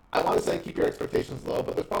 I want to say keep your expectations low,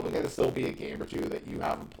 but there's probably going to still be a game or two that you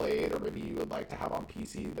haven't played, or maybe you would like to have on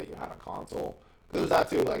PC that you had on console. There's that,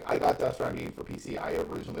 too. Like, I got Death Stranding for PC. I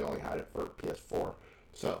originally only had it for PS4,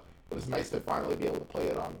 so it was nice to finally be able to play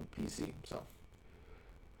it on PC, so...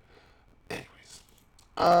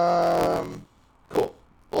 Cool.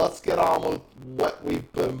 Well, let's get on with what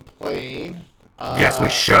we've been playing. Yes, we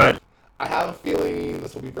should. I have a feeling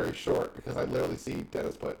this will be very short because I literally see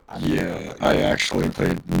Dennis put... Yeah, I actually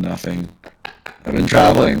played nothing. I've been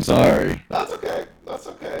traveling, sorry. That's okay. That's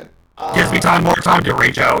okay. Gives me more time to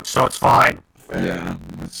reach out, so it's fine. Fair. Yeah,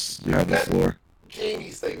 you have the floor.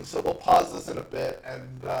 Jamie's thing, so we'll pause this in a bit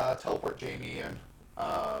and teleport Jamie in.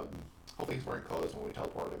 Hopefully he's wearing clothes when we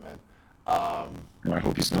teleport him in. I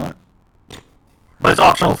hope he's not. But it's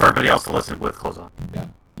optional for everybody else to listen with clothes on. Yeah.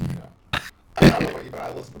 I don't know about you, but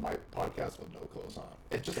I listen to my podcast with no clothes on.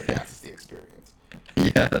 It just enhances the experience.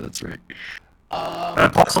 Yeah, that's right.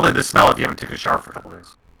 And possibly the smell if you haven't taken a shower for a couple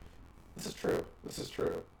days. This is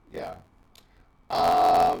true. Yeah.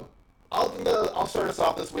 I'll start us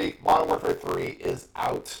off this week. Modern Warfare 3 is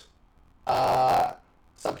out.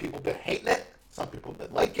 Some people have been hating it. Some people have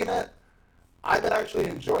been liking it. I've been actually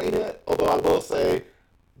enjoying it. Although I will say,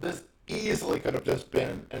 this easily could have just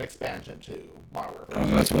been an expansion to Modern Warfare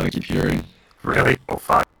 3. That's what I keep hearing. Really? Oh,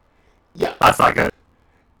 fuck. Yeah. That's not good.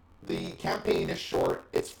 The campaign is short.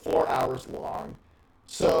 It's 4 hours long.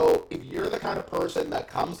 So if you're the kind of person that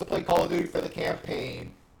comes to play Call of Duty for the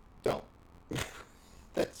campaign, don't.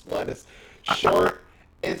 This one is short.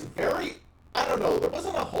 It's very, I don't know, there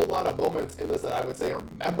wasn't a whole lot of moments in this that I would say are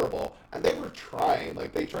memorable. And they were trying.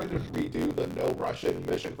 Like, they tried to redo the No Russian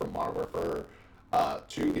mission from Modern Warfare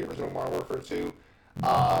 2, the original Modern Warfare 2.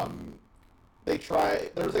 They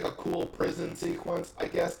tried, there was like a cool prison sequence, I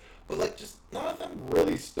guess. But, like, just none of them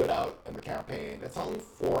really stood out in the campaign. It's only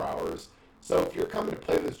 4 hours. So if you're coming to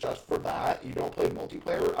play this just for that, you don't play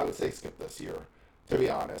multiplayer, I would say skip this year, to be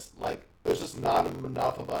honest. Like, there's just not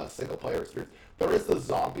enough of a single-player experience. There is the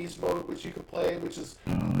Zombies mode, which you could play, which is,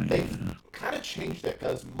 they've kind of changed it,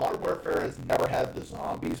 because Modern Warfare has never had the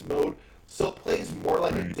Zombies mode, so it plays more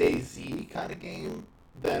like a DayZ kind of game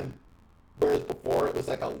than, whereas before it was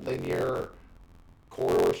like a linear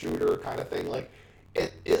corridor shooter kind of thing. Like,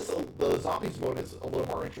 the Zombies mode is a little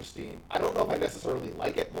more interesting. I don't know if I necessarily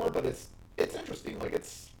like it more, but it's interesting. Like,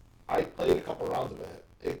 I played a couple rounds of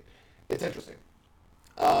it. It's interesting.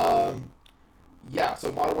 Yeah,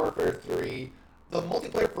 so Modern Warfare 3, the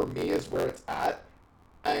multiplayer for me is where it's at.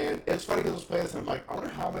 And it's funny because I was playing this and I'm like, I wonder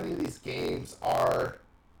how many of these games are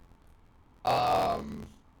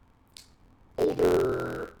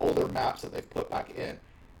older maps that they've put back in.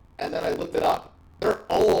 And then I looked it up. They're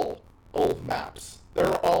all old maps.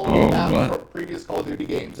 They're all maps from previous Call of Duty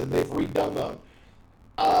games, and they've redone them.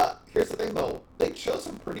 Here's the thing, though. They chose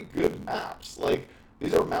some pretty good maps. Like,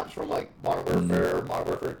 these are maps from, like, Modern Warfare, Modern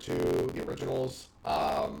Warfare 2, the originals.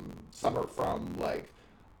 Some are from, like,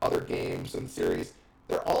 other games and series.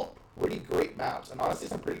 They're all pretty great maps, and honestly,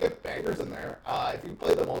 some pretty good bangers in there. If you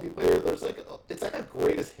play the multiplayer, there's, like, it's like a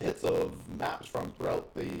greatest hits of maps from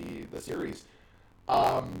throughout the series.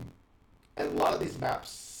 And a lot of these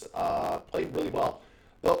maps play really well.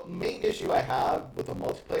 The main issue I have with the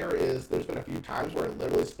multiplayer is there's been a few times where I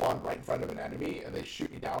literally spawn right in front of an enemy and they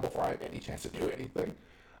shoot me down before I have any chance to do anything.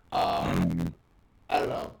 I don't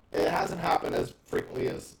know. It hasn't happened as frequently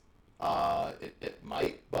as it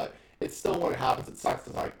might, but it's still when it happens, it sucks.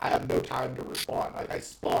 It's like I have no time to respawn. Like I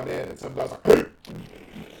spawn in and some guy's like, hey!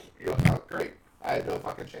 You're like, oh, great. I had no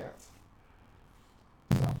fucking chance.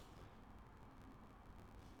 So.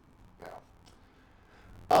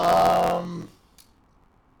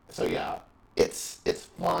 So yeah, it's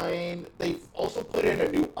fine. They've also put in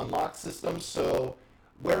a new unlock system, so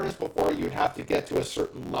whereas before you'd have to get to a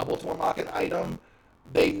certain level to unlock an item,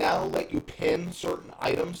 they now let you pin certain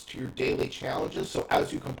items to your daily challenges, so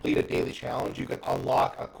as you complete a daily challenge, you can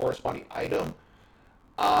unlock a corresponding item.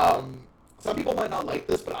 Some people might not like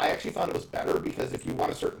this, but I actually found it was better because if you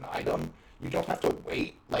want a certain item, you don't have to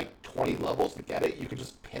wait like 20 levels to get it. You can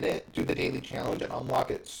just pin it, do the daily challenge, and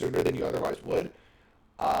unlock it sooner than you otherwise would.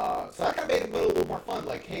 So that kind of made it a little more fun.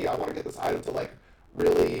 Like, hey, I want to get this item to like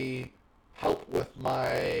really help with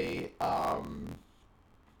my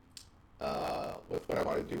with what I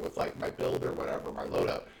want to do with like my build or whatever, my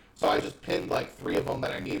loadout. So I just pinned like 3 of them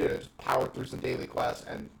that I needed and just powered through some daily quests,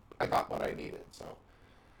 and I got what I needed. So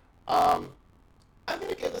I'm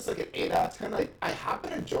gonna give this like an 8 out of 10. I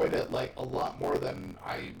haven't enjoyed it like a lot more than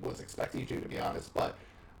I was expecting to be honest.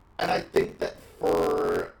 And I think that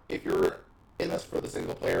for if you're in this for the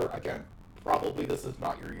single player, again, probably this is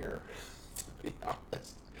not your year, to be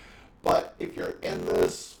honest. But if you're in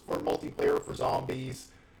this for multiplayer for zombies,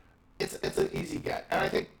 it's an easy get. And I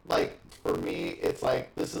think like for me, it's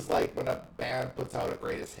like this is like when a band puts out a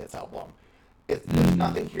greatest hits album. There's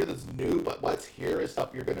nothing here that's new, but what's here is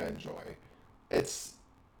stuff you're gonna enjoy. It's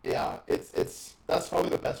that's probably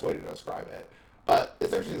the best way to describe it. But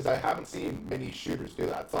it's interesting because I haven't seen many shooters do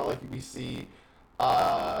that. It's not like we see,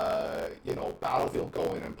 Battlefield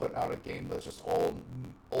going and putting out a game that's just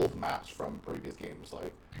old maps from previous games.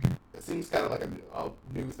 Like it seems kind of like a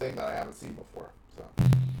new thing that I haven't seen before. So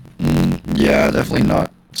Yeah, definitely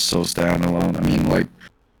not so standalone. I mean, like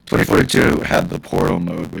 2042 had the Portal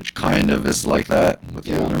mode, which kind of is like that with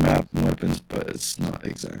the Yeah. older map and weapons, but it's not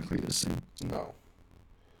exactly the same. No.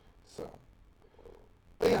 So,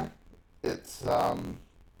 but yeah, it's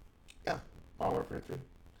yeah, Modern Warfare 3.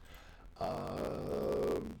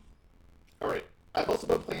 All right. I've also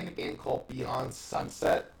been playing a game called Beyond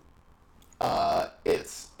Sunset.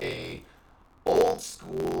 It's a old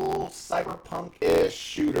school cyberpunk-ish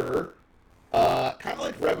shooter, kind of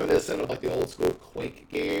like reminiscent of like the old school Quake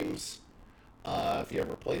games. If you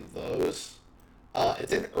ever played those.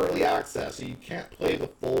 It's in early access, so you can't play the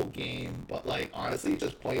full game. But like honestly,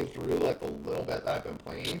 just playing through like the little bit that I've been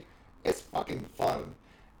playing, it's fucking fun.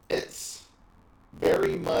 It's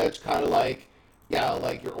very much kind of like, yeah,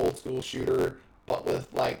 like your old school shooter, but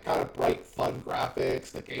with like kind of bright, fun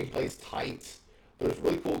graphics. The gameplay's tight. There's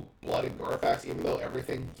really cool blood and gore effects, even though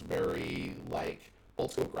everything's very like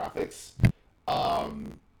old school graphics.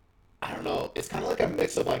 Um, I don't know. It's kind of like a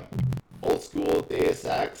mix of like old school Deus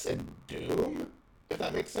Ex and Doom, if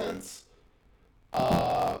that makes sense.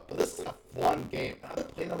 But this is a fun game. I've been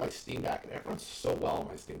playing on my Steam Deck, and it runs so well on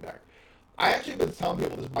my Steam Deck. I actually been telling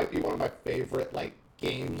people this might be one of my favorite like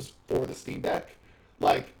games for the Steam Deck.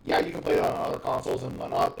 Like, yeah, you can play it on other consoles and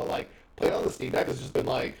whatnot, but like playing on the Steam Deck has just been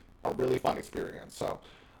like a really fun experience. So,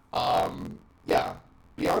 yeah,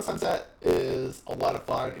 Beyond Sunset is a lot of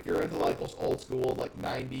fun if you're into like those old school like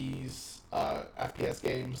 '90s FPS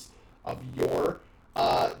games of yore.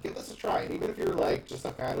 Give this a try, and even if you're like just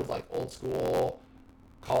a fan of like old school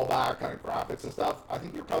callback kind of graphics and stuff, I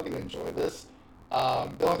think you're probably gonna enjoy this. The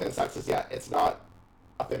only thing that sucks is yeah, it's not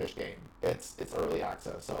a finished game. It's early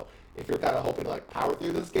access, so if you're kind of hoping to like power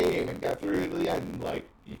through this game and get through to the end, like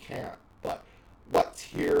you can't. But what's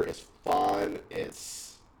here is fun.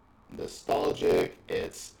 It's nostalgic.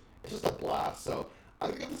 It's just a blast. So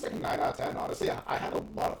I'm gonna give this like a 9 out of 10. Honestly, I had a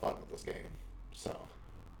lot of fun with this game. So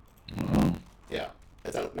Wow. yeah,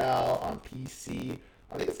 it's out now on PC.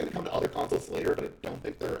 I think it's gonna come to other consoles later, but I don't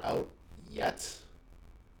think they're out yet.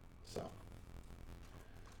 So,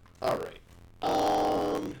 all right.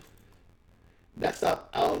 Next up,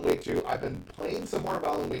 Alan Wake 2. I've been playing some more of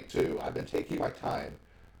Alan Wake 2. I've been taking my time.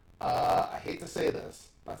 I hate to say this,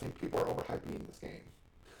 but I think people are overhyping this game.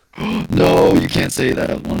 No, you can't say that.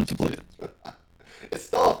 I wanted to play it. It's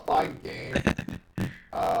still a fine game.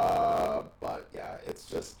 But yeah, it's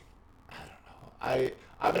just I don't know.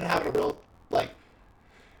 I've been having a real like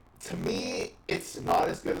to me it's not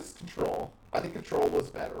as good as Control. I think Control was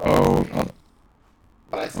better. Oh,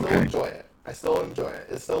 But I still okay. enjoy it. I still enjoy it.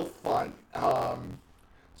 It's still fun.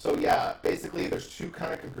 So yeah, basically there's two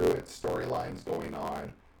kind of congruent storylines going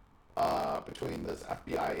on between this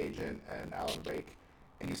FBI agent and Alan Wake,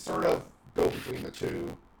 and you sort of go between the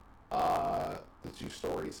two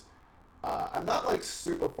stories. I'm not like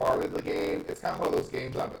super far into the game. It's kind of one of those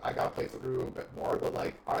games I gotta play through a bit more. But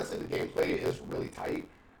like honestly, the gameplay is really tight.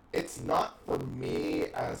 It's not for me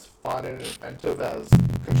as fun and inventive as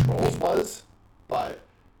Controls was, but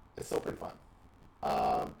it's still pretty fun.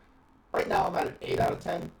 Um, right now I'm at an 8 out of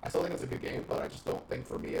 10. I still think it's a good game, but I just don't think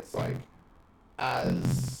for me it's like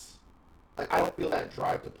as like I don't feel that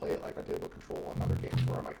drive to play it like I did with Control on other games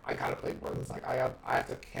where I'm like I gotta play more of this. Like I have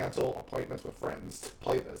to cancel appointments with friends to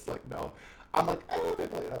play this. Like no, I'm like oh I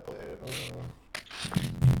play it, I play it.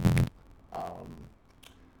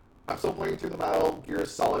 I'm still playing through the Metal Gear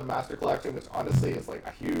Solid Master Collection, which honestly is like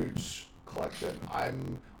a huge collection.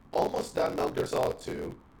 I'm almost done Metal Gear Solid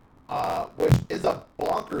 2, which is a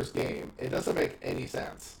bonkers game. It doesn't make any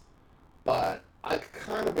sense, but I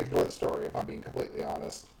kind of ignore the story if I'm being completely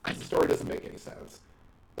honest, because the story doesn't make any sense.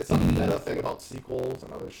 It's a meta thing about sequels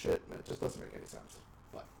and other shit, and it just doesn't make any sense.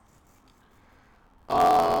 But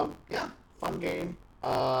yeah, fun game.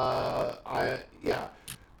 Yeah.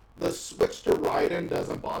 The switch to Raiden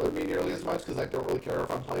doesn't bother me nearly as much because I don't really care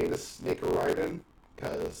if I'm playing as Snake or Raiden,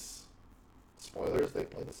 because spoilers, they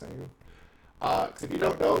play the same. Because if you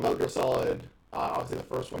don't know, Metal Gear Solid, obviously the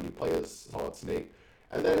first one you play as Solid Snake,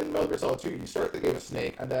 and then in Metal Gear Solid 2, you start the game as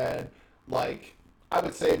Snake, and then, like, I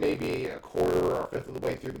would say maybe a quarter or a fifth of the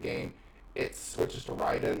way through the game, it switches to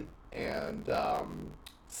Raiden, and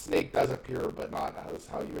Snake does appear, but not as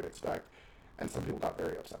how you would expect. And some people got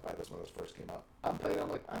very upset by this when this first came out. I'm playing it,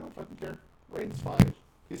 I'm like, I don't fucking care. Raiden's fine.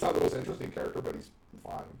 He's not the most interesting character, but he's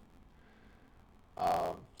fine.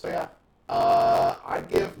 So yeah. I'd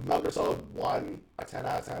give Metal Gear Solid 1 a 10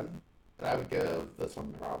 out of 10. And I would give this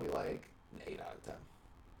one probably like an 8 out of 10.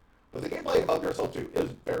 But the gameplay of Metal Gear Solid 2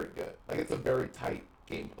 is very good. Like, it's a very tight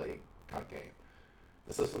gameplay kind of game.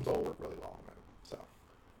 The systems all work really well on it. So.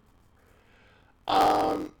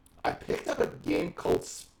 I picked up a game called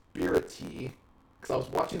Spirity. because I was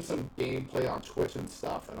watching some gameplay on Twitch and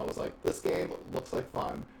stuff, and I was like, this game looks like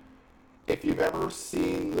fun. If you've ever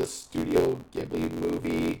seen the Studio Ghibli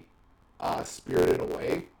movie Spirited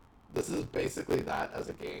Away, this is basically that as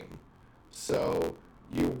a game. So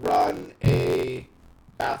you run a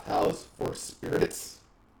bathhouse for spirits,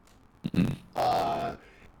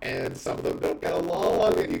 and some of them don't get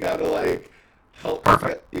along, and you gotta like help.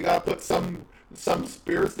 Perfect. You gotta put some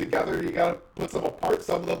spirits together. You gotta put some apart.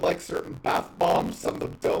 Some of them like certain bath bombs. Some of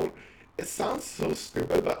them don't. It sounds so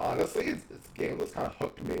stupid, but honestly, it's a game that's kind of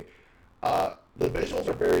hooked me. The visuals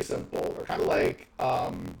are very simple. They're kind of like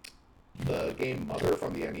the game Mother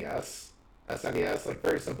from the NES, SNES, like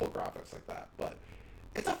very simple graphics like that. But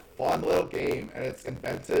it's a fun little game, and it's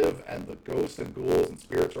inventive, and the ghosts and ghouls and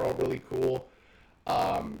spirits are all really cool.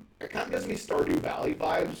 It kind of gives me Stardew Valley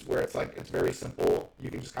vibes, where it's like, it's very simple.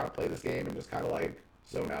 You can just kind of play this game and just kind of like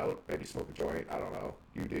zone out, maybe smoke a joint. I don't know.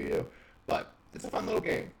 You do you. But it's a fun little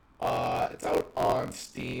game. It's out on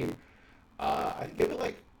Steam. I'd give it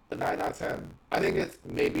like a 9 out of 10. I think it's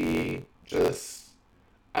maybe just,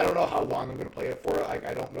 I don't know how long I'm going to play it for. Like,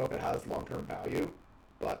 I don't know if it has long-term value,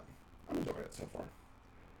 but I'm enjoying it so far.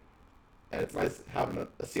 And it's nice having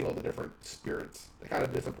seeing all the different spirits. They kind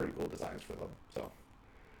of did some pretty cool designs for them. So,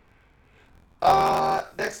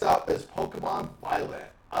 next up is Pokemon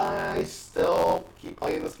Violet. I still keep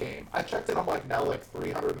playing this game. I checked in. I'm like now like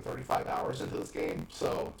 335 hours into this game,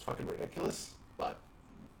 so it's fucking ridiculous. But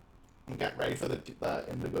I'm getting ready for the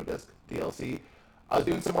Indigo Disc DLC. I was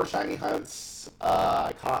doing some more shiny hunts.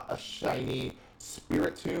 I caught a shiny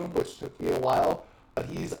Spiritomb, which took me a while, but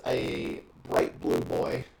he's a bright blue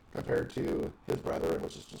boy compared to his brethren,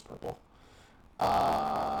 which is just purple.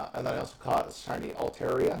 And then I also caught a shiny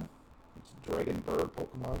Altaria, which is a dragon bird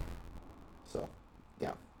Pokemon. So,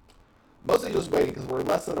 yeah. Mostly just waiting because we're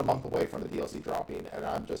less than a month away from the DLC dropping, and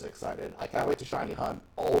I'm just excited. I can't wait to shiny hunt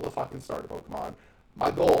all the fucking starter Pokemon.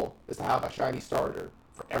 My goal is to have a shiny starter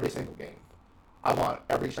for every single game. I want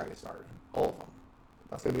every shiny starter, all of them.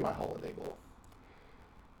 That's going to be my holiday goal.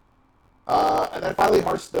 And then finally,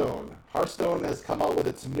 Hearthstone. Hearthstone has come out with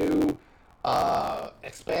its new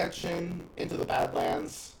expansion into the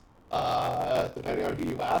Badlands. Depending on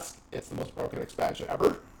who you ask, it's the most broken expansion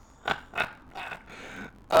ever.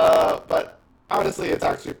 But honestly, it's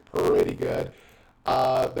actually pretty good.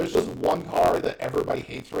 There's just one card that everybody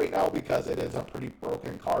hates right now because it is a pretty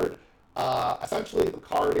broken card. Essentially, the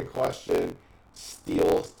card in question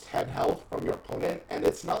steals 10 health from your opponent, and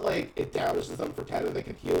it's not like it damages them for 10 and they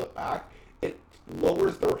can heal it back. It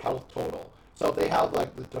lowers their health total. So if they have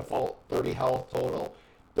like the default 30 health total,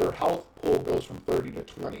 their health pool goes from 30 to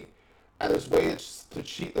 20. And there's ways to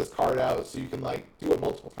cheat this card out so you can like do it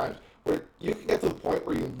multiple times. Where you can get to the point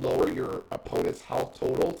where you lower your opponent's health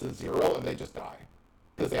total to 0 and they just die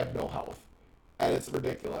because they have no health, and it's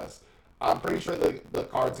ridiculous. I'm pretty sure the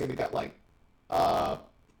card's gonna get like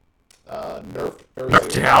nerfed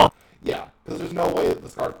very soon. Yeah, because there's no way that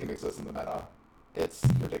this card can exist in the meta. It's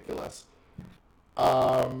ridiculous.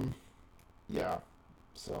 Yeah.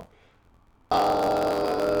 So,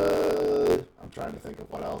 I'm trying to think of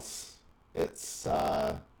what else. It's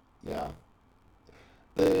yeah.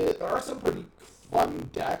 There are some pretty fun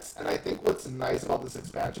decks, and I think what's nice about this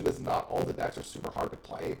expansion is not all the decks are super hard to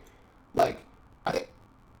play. Like, I think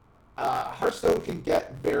Hearthstone can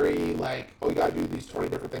get very, like, oh, you gotta do these 20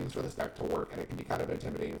 different things for this deck to work, and it can be kind of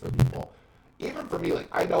intimidating for people. Even for me, like,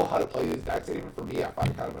 I know how to play these decks, and even for me, I find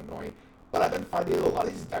it kind of annoying. But I've been finding that a lot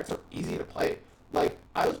of these decks are easy to play. Like,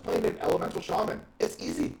 I was playing an Elemental Shaman. It's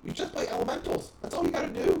easy. You just play Elementals. That's all you gotta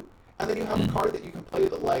do. And then you have a card that you can play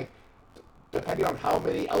that, like, depending on how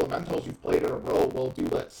many Elementals you've played in a row, will do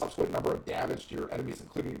that subsequent number of damage to your enemies,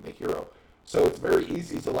 including the hero. So it's very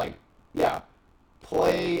easy to, like, yeah,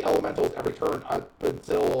 play Elementals every turn up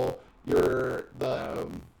until the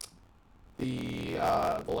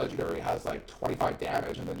legendary has like 25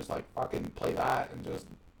 damage, and then just like fucking play that and just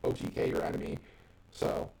OTK your enemy.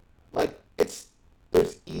 So like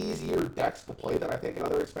there's easier decks to play than I think in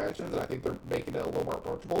other expansions, and I think they're making it a little more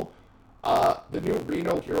approachable. The new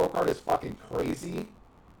Reno hero card is fucking crazy.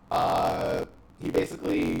 He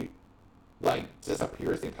basically like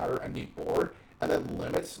disappears the entire enemy board and then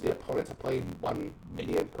limits the opponent to playing one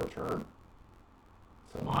minion per turn.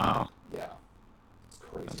 So, Wow. Yeah. It's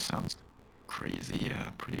crazy. That sounds crazy. Yeah,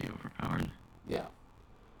 pretty overpowered. Yeah.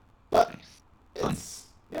 But Fun. it's,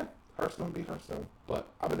 yeah, Hearthstone beat Hearthstone. But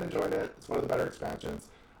I've been enjoying it. It's one of the better expansions.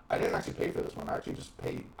 I didn't actually pay for this one. I actually just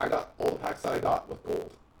paid. I got all the packs that I got with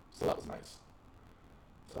gold. So that was nice.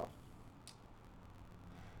 So.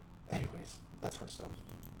 Anyways, that's Hearthstone.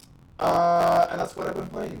 And that's what I've been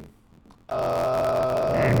playing.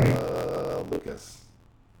 Lucas, Lucas.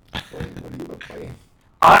 What have you been playing?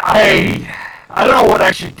 I don't know what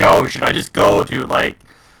I should go. Should I just go to like?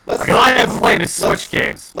 Let's Because I haven't played the Switch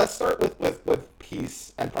games. Let's start with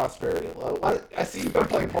peace and prosperity. I see you've been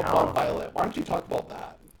playing Pokemon Violet. Why don't you talk about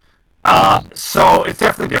that? So it's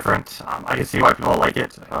definitely different. I can see why people like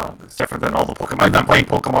it. It's different than all the Pokemon. I'm playing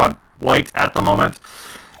Pokemon White at the moment,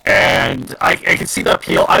 and I can see the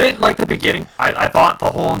appeal. I didn't like the beginning. I thought the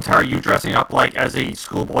whole entire you dressing up like as a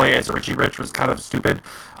schoolboy, as a Richie Rich, was kind of stupid.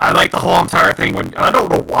 I like the whole entire thing when I don't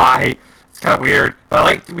know why. It's kind of weird, but I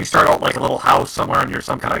like we start out like a little house somewhere, and you're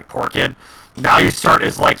some kind of like poor kid. Now you start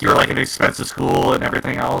as like you're like an expensive school and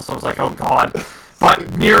everything else. I was like, oh god.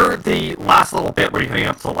 But near the last little bit where you're heading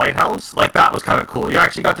up to the lighthouse, like that was kind of cool. You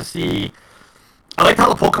actually got to see. I like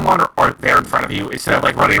how the Pokemon are there in front of you instead of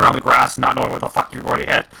like running around the grass and not knowing where the fuck you're going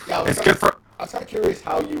to hit. Yeah, it's good for. I was kind of curious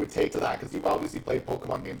how you would take to that because you've obviously played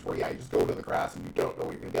Pokemon games where you just go to the grass and you don't know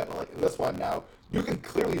what you're gonna get. But like in this one now, you can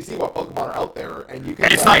clearly see what Pokemon are out there and you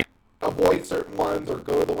can It's nice. avoid certain ones or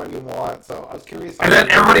go to the one you want. So I was curious. And then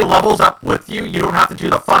everybody levels up with you. You don't have to do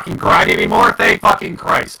the fucking grind anymore. Thank fucking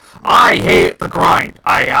Christ. I hate the grind.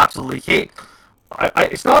 I absolutely hate.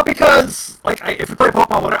 It's not because if you play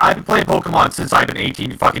Pokemon, I've been playing Pokemon since I've been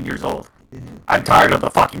 18 fucking years old. Mm-hmm. I'm tired of the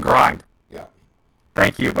fucking grind. Yeah.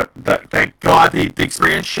 Thank you, but thank God the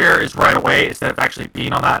experience share is right away instead of actually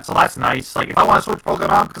being on that. So that's nice. Like if I want to switch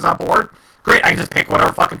Pokemon because I'm bored, great. I can just pick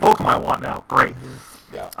whatever fucking Pokemon I want now. Great.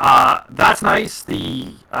 Mm-hmm. Yeah. That's nice.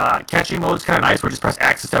 The catching mode's kind of nice. Where you just press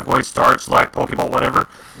X instead of going start, select Pokeball, whatever.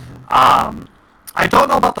 Mm-hmm. I don't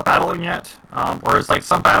know about the battling yet. Whereas like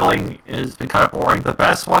some battling has been kind of boring. The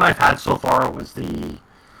best one I've had so far was the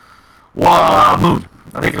Moon.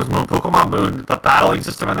 I think it was Moon, Pokemon Moon. The battling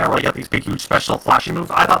system in there where you got these big, huge, special, flashy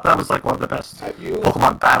moves. I thought that was like one of the best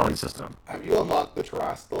Pokemon battling system. Have you unlocked the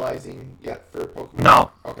terastallizing yet for Pokemon?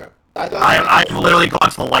 No. Okay. I've literally gone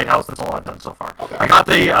to the lighthouse. That's all I've done so far. Okay. I got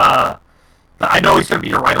the. I know he's gonna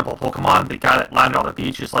be a rideable Pokemon. The guy that landed on the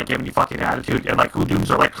beach is like giving you fucking attitude, and like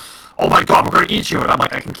Hoodooms are like, "Oh my god, we're gonna eat you," and I'm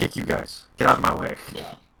like, "I can kick you guys. Get out of my way."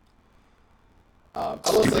 Yeah. I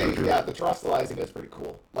will say, yeah, the terastallizing is pretty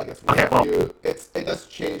cool. Like it's it does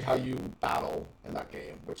change how you battle in that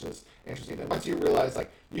game, which is interesting. And once you realize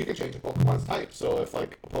like you can change a Pokemon's type, so if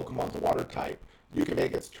like a Pokemon's a water type, you can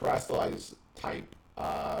make its terastallized type,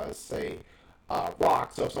 say,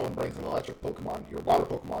 rock. So if someone brings an electric Pokemon, your water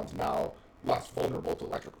Pokemon's now less vulnerable to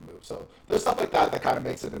electric moves. So there's stuff like that kind of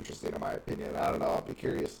makes it interesting, in my opinion. I don't know. I'll be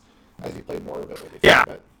curious as you play more of it. Yeah.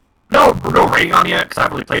 No rating on it yet because I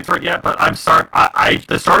haven't really played for it yet. But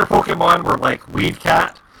the starter Pokemon were like Weed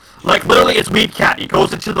Cat. Like literally, it's Weed Cat. He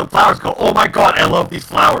goes into the flowers, and go, "Oh my god, I love these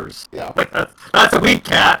flowers." Yeah. Like that's a Weed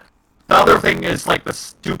Cat. The other thing is like the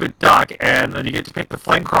stupid duck, and then you get to pick the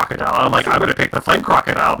Flame Crocodile. I'm like, I'm gonna pick the Flame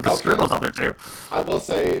Crocodile because Scribble's out there too. I will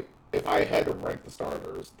say, if I had to rank the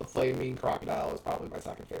starters, the Flaming Crocodile is probably my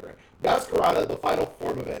second favorite. Masquerada, the final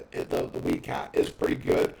form of it, the Weed Cat, is pretty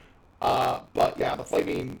good. But yeah, the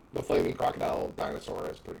flaming crocodile dinosaur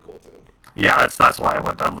is pretty cool too. Yeah, that's why I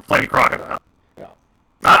went down the Flaming Crocodile. Yeah.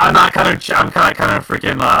 I'm kind of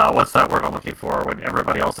freaking, what's that word I'm looking for when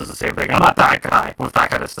everybody else does the same thing? I'm not that guy with that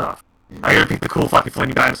kind of stuff. Mm-hmm. I gotta pick the cool fucking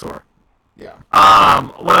flaming dinosaur. Yeah.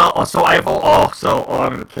 Well, so I'm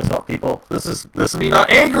gonna piss off people. This is me not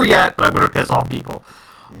angry yet, but I'm gonna piss off people.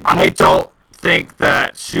 Mm-hmm. I don't think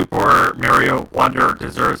that Super Mario Wonder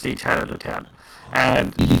deserves a 10 out of 10.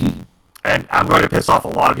 And I'm going to piss off a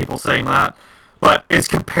lot of people saying that, but it's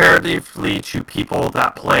comparatively to people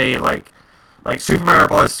that play like Super Mario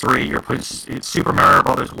Bros. 3, you're putting Super Mario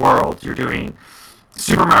Bros. World, you're doing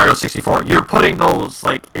Super Mario 64, you're putting those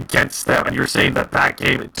like against them, and you're saying that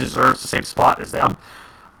game deserves the same spot as them.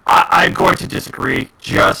 I'm going to disagree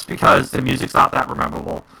just because the music's not that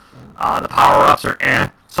memorable. The power-ups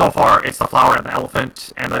are so far it's the flower and the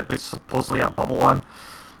elephant, and there's supposedly a bubble one.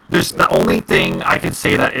 There's the only thing I can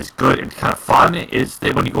say that is good and kind of fun is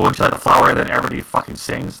that when you go into the flower and then everybody fucking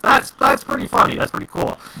sings. That's pretty funny. That's pretty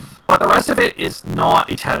cool. But the rest of it is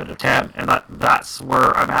not a 10 out of 10, and that's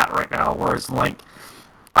where I'm at right now. Whereas like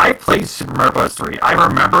I played Super Mario Bros. 3. I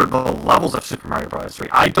remember the levels of Super Mario Bros. 3.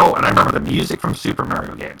 I don't, and I remember the music from Super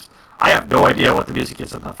Mario games. I have no idea what the music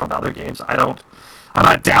is from the other games. I'm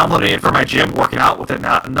not downloading it for my gym, working out with it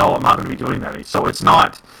now. No, I'm not going to be doing that. So it's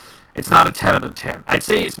not a 10 out of 10. I'd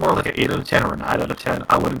say it's more like an 8 out of 10 or a 9 out of 10.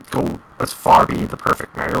 I wouldn't go as far being the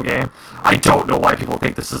perfect Mario game. I don't know why people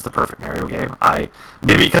think this is the perfect Mario game.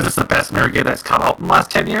 Maybe because it's the best Mario game that's come out in the last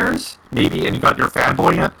 10 years. Maybe, and you got your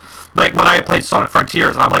fanboying it. Like, when I played Sonic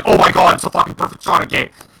Frontiers, I'm like, oh my god, it's the fucking perfect Sonic game.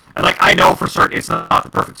 And, like, I know for certain it's not the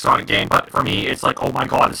perfect Sonic game, but for me, it's like, oh my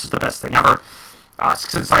god, this is the best thing ever.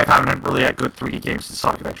 since I haven't really had good 3D games since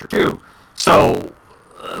Sonic Adventure 2. So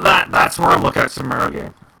that's where I'm looking at some Mario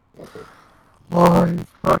game. Okay. Lord,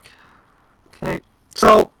 fuck. Okay,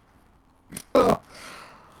 so I'm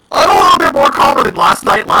a little bit more confident last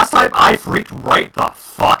night. Last night I freaked right the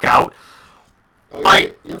fuck out.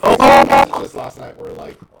 Okay, your first messages last night were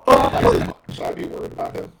like, should I be worried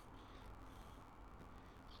about him?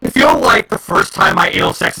 I feel like the first time my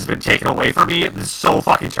anal sex has been taken away from me. This is so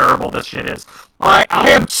fucking terrible. This shit is. I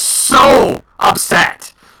am so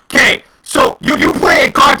upset. Okay, so you play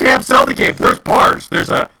a goddamn Zelda game. There's bars. There's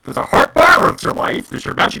a heart bar with your life. There's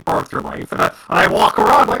your magic bar with your life. And I walk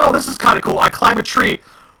around like, oh, this is kind of cool. I climb a tree.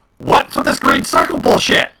 What's with this green circle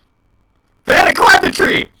bullshit? Then I climb the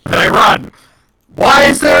tree. Then I run. Why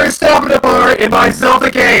is there a stamina bar in my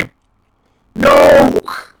Zelda game? No!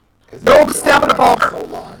 No stamina bar!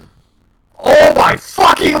 Oh my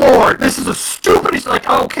fucking lord! This is the stupidest, like,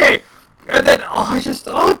 okay. And then, I'm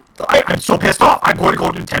so pissed off. I'm going to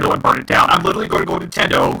go to Nintendo and burn it down. I'm literally going to go to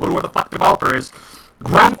Nintendo, go to where the fuck the developer is,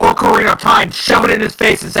 grab Ocarina of Time, shove it in his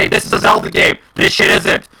face and say, this is a Zelda game. This shit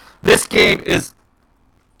isn't. This game is,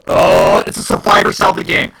 it's a Survivor Zelda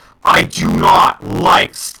game. I do not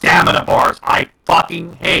like stamina bars. I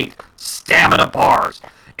fucking hate stamina bars.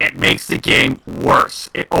 It makes the game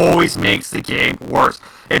worse. It always makes the game worse.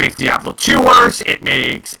 It makes Diablo 2 worse. It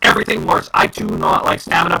makes everything worse. I do not like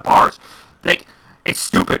stamina bars. Like, it's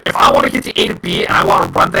stupid. If I want to get to A to B and I want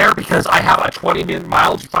to run there because I have a 20-minute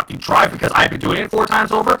miles fucking drive because I've been doing it 4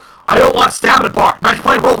 times over, I don't want a stamina bar. Imagine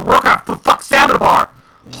playing World of Warcraft for fuck stamina bar.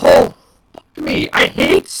 Oh, me. I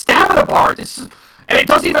hate stamina bars. And it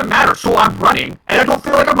doesn't even matter, so I'm running, and I don't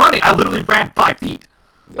feel like I'm running. I literally ran 5 feet.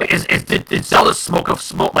 Like, did Zelda smoke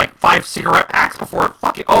like 5 cigarette packs before it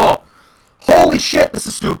fucking... Oh, holy shit, this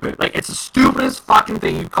is stupid. Like, it's the stupidest fucking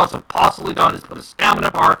thing you could have possibly done is put a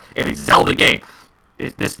stamina bar in a Zelda game.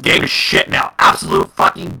 This game is shit now. Absolute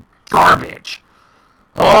fucking garbage.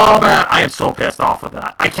 Oh, man, I am so pissed off with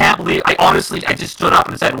that. I can't believe... I just stood up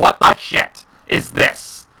and said, what the shit is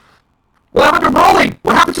this? What happened to rolling?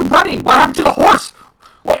 What happened to running? What happened to the horse?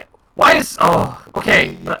 What? Why is... Oh,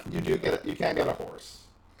 okay. You can't get a horse.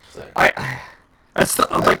 So. It's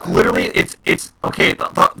like literally, it's okay.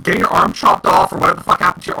 Getting your arm chopped off or whatever the fuck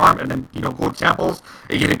happened to your arm, and then go to temples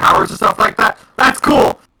and getting powers and stuff like that. That's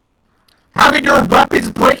cool. Having your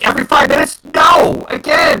weapons break every 5 minutes? No.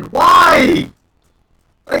 Again, why?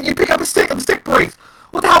 Like, you pick up a stick and the stick breaks.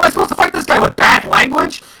 What the hell am I supposed to fight this guy with bad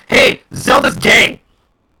language? Hey, Zelda's gay.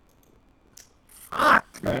 Fuck,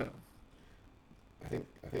 man. I think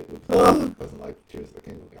doesn't like Tears of the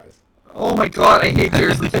Kingdom, guys. Oh my god, I hate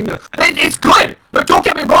Tears of the Kingdom. It's good! But don't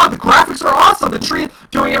get me wrong, the graphics are awesome, the tree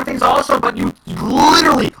doing everything's awesome, but you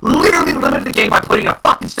literally limited the game by putting a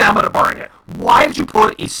fucking stamina bar in it. Why did you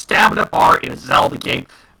put a stamina bar in a Zelda game?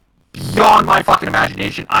 Beyond my fucking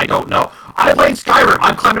imagination, I don't know. I played Skyrim,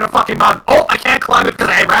 I'm climbing a fucking mountain. Oh, I can't climb it because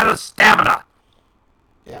I ran out of stamina.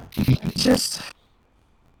 Yeah. Just...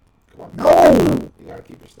 Come on. No! You gotta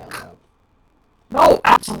keep your stamina up. No,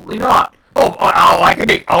 absolutely not. I can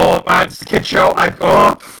be. It's a kid show.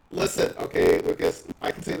 Listen, okay, Lucas,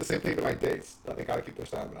 I can say the same thing to my dates, that they gotta keep their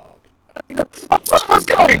stamina up. What's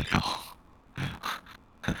going?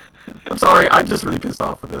 I'm sorry, I'm just really pissed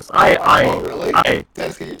off with this. Oh, really?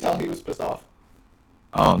 Dennis, can you tell he was pissed off?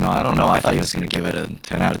 Oh, no, I don't know. I thought he was going to give it a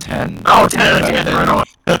 10 out of 10. Oh, 10 out of 10, right on.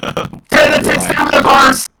 10 out of 10 stamina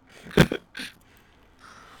bars!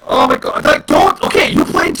 Oh my god, like, don't, okay, you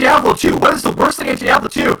played Diablo 2, what is the worst thing in Diablo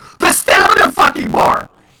 2? The stamina fucking bar!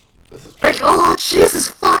 Like, oh, Jesus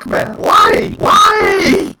fuck, man, why?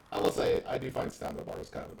 Why? I will say, I do find stamina bars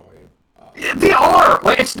kind of annoying. They are,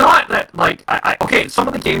 like, it's not that, like, okay, some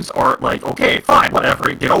of the games are, like, okay, fine,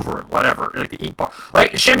 whatever, get over it, whatever, like, the eat bar.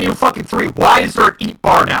 Like, Shenmue fucking 3, why is there an eat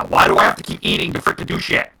bar now? Why do I have to keep eating to freaking do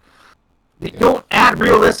shit? They don't add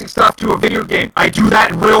realistic stuff to a video game. I do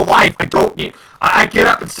that in real life. I don't need... I get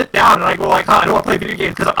up and sit down and I go like, I don't want to play video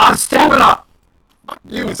games because I'm out of stamina. Fuck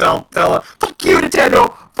you, Zelda. Fuck you,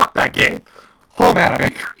 Nintendo. Fuck that game. Oh, man, I'm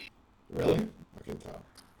angry. Really? I can tell.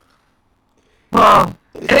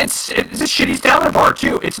 And it's a shitty stamina bar,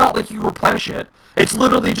 too. It's not like you replenish it. It's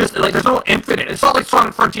literally just, like, there's no infinite. It's not like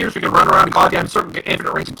Sonic Frontiers where you can run around a goddamn certain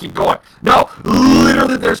infinite range and keep going. No,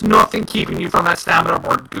 literally there's nothing keeping you from that stamina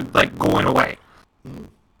bar, like, going away.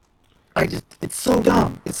 It's so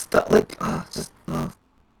dumb. It's,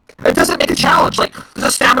 It doesn't make a challenge. Like, there's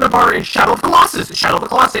a stamina bar in Shadow of the Colossus. In Shadow of the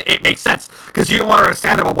Colossus, it makes sense. Because you don't want to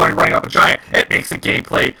stand up while running up a giant. It makes the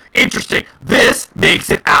gameplay interesting. This makes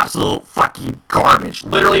it absolute fucking garbage.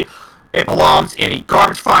 Literally, It belongs in a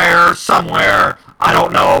garbage fire somewhere. I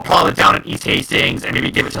don't know, probably down in East Hastings, and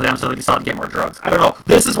maybe give it to them so they can start to get more drugs. I don't know.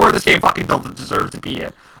 This is where this game fucking deserves to be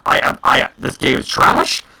in. This game is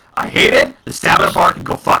trash. I hate it. The stamina bar can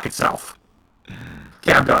go fuck itself.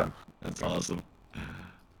 Okay, I'm done. That's awesome.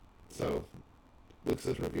 So, Luke's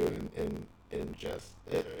is reviewing in just.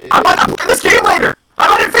 I'm gonna play this game later.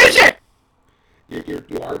 I'm gonna finish it. You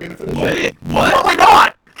are gonna finish it. Wait, what? Probably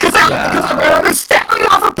not, because I'm gonna stamina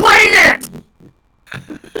off of playing it.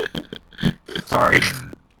 Sorry.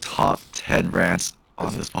 Top 10 rants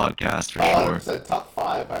on this podcast for I sure. said top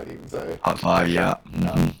 5. I'd even say. Top 5, yeah.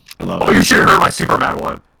 I love Oh, you it. should have heard my Superman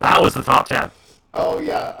one. That was the top 10. Oh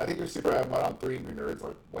yeah, I think your Superman went on 3 New Nerds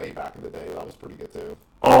like way back in the day. That was pretty good too.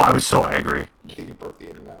 Oh, I was so angry. I think you broke the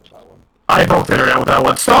internet with that one. I broke the internet with that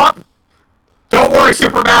one. Stop! Don't worry,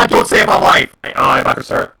 Superman. Don't save my life. I'm about to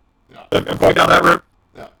start. Yeah, I'm going down that route.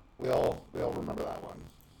 yeah. We all remember that one.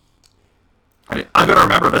 I'm gonna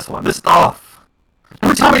remember this one.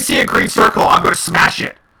 Every time I see a green circle, I'm gonna smash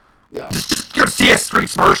it. Yeah. Just gonna see a green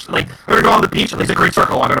smirch. Like, I'm gonna go on the beach and there's a green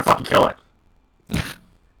circle. I'm gonna fucking kill it.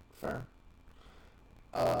 Fair.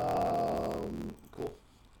 Cool.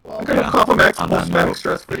 Well, I'm gonna compliment On that post-traumatic note.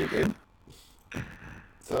 stress video game.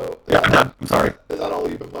 so Yeah, I'm done. I'm sorry. Is that all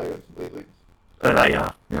you've been playing lately?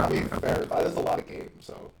 Yeah. I mean, fair. That is a lot of games,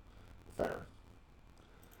 so fair.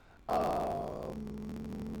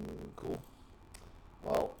 Cool.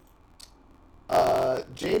 Well,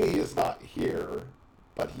 Jamie is not here,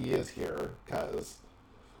 but he is here because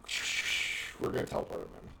we're gonna teleport him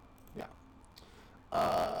in. Yeah.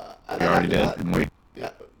 And We then already after did, that- didn't we? Yeah.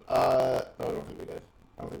 No, I don't think we did.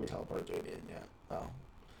 I don't think we teleported Jamie in yet. No.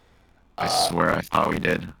 I swear I thought we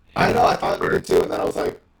did. I know, I thought we did too, and then I was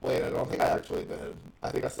like, wait, I don't think I actually did.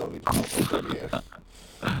 I think I still need to teleport Jamie in.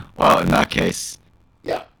 Well, in that case,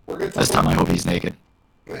 Yeah, we're gonna this teleport. time I hope he's naked.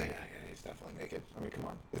 Yeah, he's definitely naked. I mean, come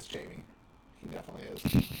on, it's Jamie. He definitely is.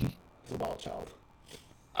 He's a wild child.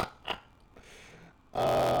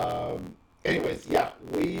 Anyways, yeah,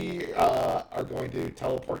 we are going to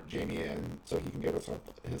teleport Jamie in so he can give us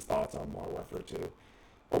his thoughts on Modern Warfare 2.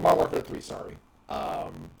 Or Modern Warfare 3, sorry.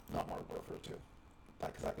 Not Modern Warfare 2.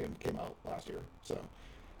 Because that game came out last year. So,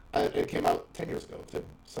 it came out 10 years ago, too.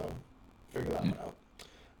 So, figure that one out.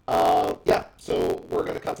 Yeah, so we're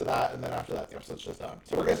going to cut to that, and then after that, the episode's just done.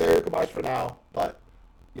 So we're going to say goodbyes for now, but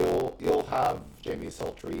you'll have Jamie's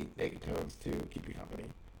sultry naked tones to keep you company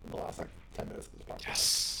in the last, 10 minutes of this podcast.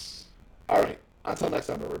 Yes. All right. Until next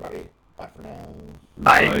time, everybody. Bye for now.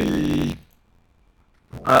 Bye.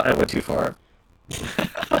 Bye. I went too far.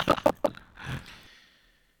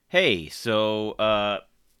 Hey, so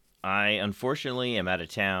I unfortunately am out of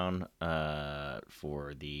town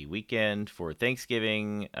for the weekend for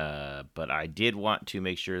Thanksgiving, but I did want to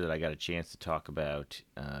make sure that I got a chance to talk about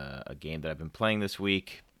a game that I've been playing this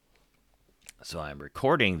week. So I'm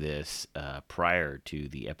recording this prior to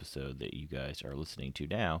the episode that you guys are listening to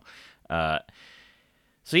now.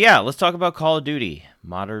 So yeah, let's talk about Call of Duty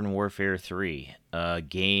Modern Warfare 3, a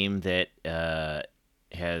game that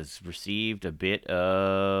has received a bit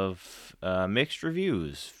of mixed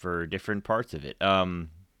reviews for different parts of it.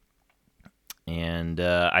 And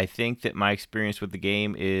I think that my experience with the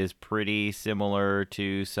game is pretty similar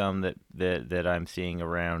to some that I'm seeing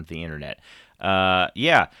around the internet.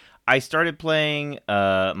 Yeah, I started playing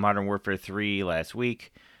Modern Warfare 3 last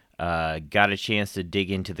week. Got a chance to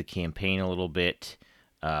dig into the campaign a little bit.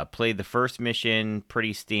 Played the first mission,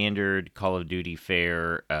 pretty standard Call of Duty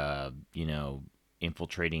fare,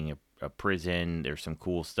 infiltrating a prison. There's some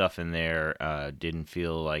cool stuff in there. Didn't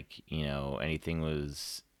feel like, anything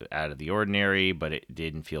was out of the ordinary, but it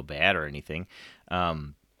didn't feel bad or anything.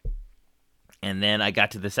 And then I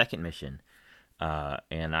got to the second mission,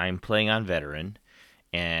 and I'm playing on Veteran.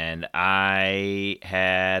 And I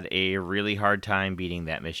had a really hard time beating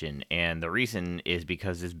that mission. And the reason is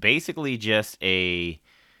because it's basically just a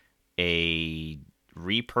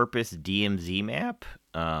repurposed DMZ map.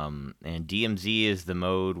 And DMZ is the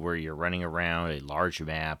mode where you're running around a large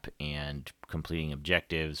map and completing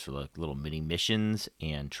objectives for like little mini missions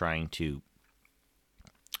and trying to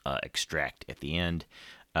extract at the end.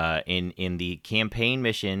 In the campaign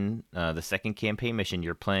mission, the second campaign mission,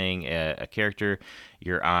 you're playing a character.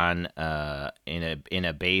 You're on in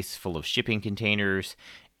a base full of shipping containers,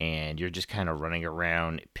 and you're just kind of running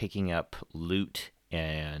around picking up loot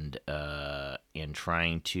and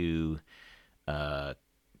trying to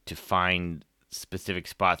find specific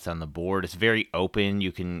spots on the board. It's very open.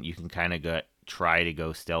 You can kind of try to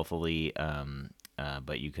go stealthily,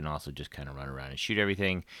 but you can also just kind of run around and shoot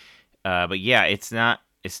everything. But yeah, it's not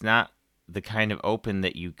the kind of open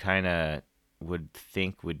that you kind of would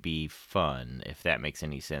think would be fun, if that makes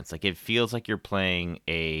any sense. Like, it feels like you're playing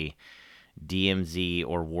a DMZ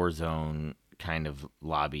or Warzone kind of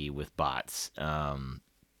lobby with bots.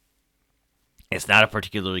 It's not a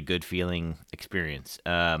particularly good feeling experience.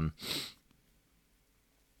 I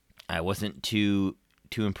wasn't too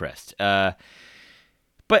impressed.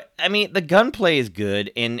 But I mean, the gunplay is good,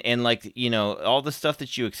 and like, you know, all the stuff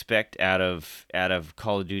that you expect out of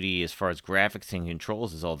Call of Duty as far as graphics and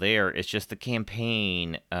controls is all there. It's just the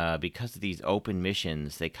campaign, because of these open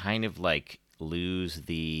missions, they kind of like lose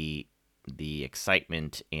the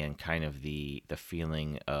excitement and kind of the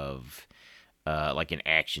feeling of like an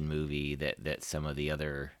action movie that some of the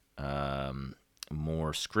other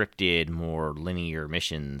more scripted, more linear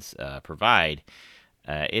missions provide.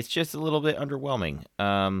 It's just a little bit underwhelming.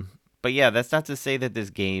 But yeah, that's not to say that this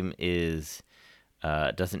game is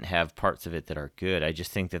doesn't have parts of it that are good. I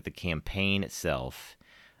just think that the campaign itself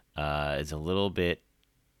is a little bit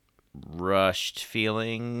rushed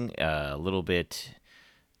feeling, a little bit,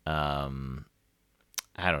 I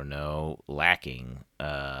don't know, lacking.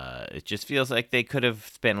 It just feels like they could have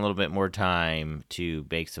spent a little bit more time to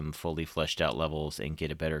make some fully fleshed out levels and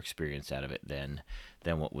get a better experience out of it than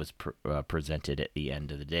what was presented at the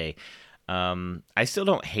end of the day. I still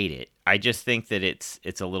don't hate it. I just think that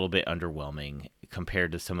it's a little bit underwhelming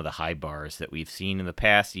compared to some of the high bars that we've seen in the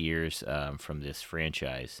past years from this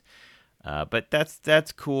franchise. But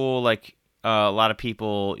that's cool. Like, a lot of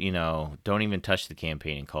people, you know, don't even touch the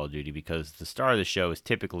campaign in Call of Duty because the star of the show is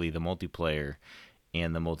typically the multiplayer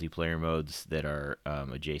and the multiplayer modes that are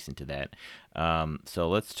adjacent to that. So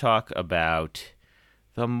let's talk about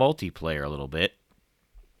the multiplayer a little bit.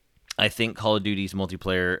 I think Call of Duty's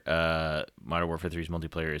multiplayer, Modern Warfare 3's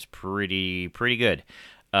multiplayer, is pretty good.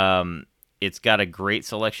 It's got a great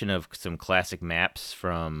selection of some classic maps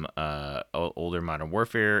from older Modern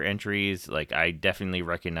Warfare entries. Like, I definitely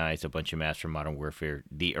recognize a bunch of maps from Modern Warfare,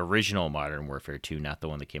 the original Modern Warfare 2, not the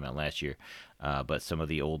one that came out last year, but some of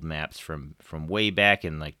the old maps from way back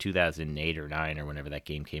in like 2008 or 9 or whenever that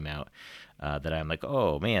game came out. That I'm like,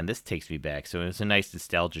 oh man, this takes me back. So it was a nice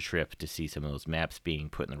nostalgia trip to see some of those maps being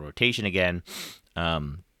put in the rotation again.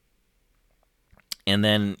 And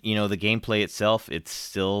then, you know, the gameplay itself, it's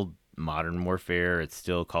still Modern Warfare, it's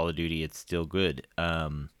still Call of Duty, it's still good. I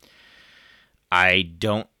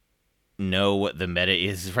don't know what the meta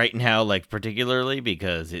is right now, like particularly,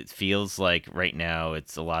 because it feels like right now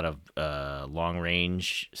it's a lot of long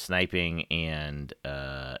range sniping and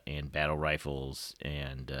battle rifles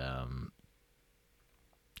and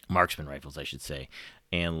marksman rifles, I should say,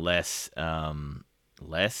 and less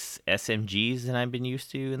SMGs than I've been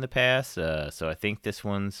used to in the past. So I think this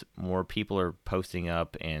one's more people are posting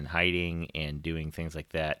up and hiding and doing things like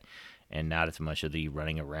that, and not as much of the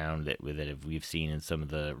running around that we've seen in some of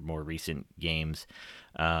the more recent games.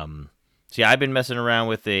 So yeah, I've been messing around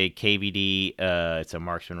with a KVD. It's a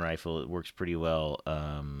marksman rifle. It works pretty well.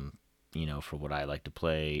 You know, for what I like to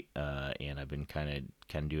play, and I've been kind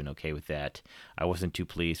of doing okay with that. I wasn't too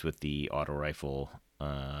pleased with the auto rifle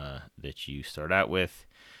that you start out with,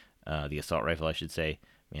 the assault rifle, I should say.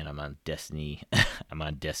 Man, I'm on Destiny. I'm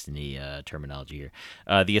on Destiny terminology here.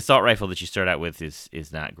 The assault rifle that you start out with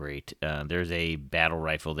is not great. There's a battle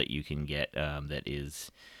rifle that you can get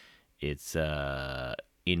it's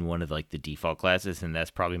in one of like the default classes, and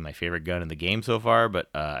that's probably my favorite gun in the game so far. But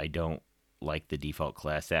I don't like the default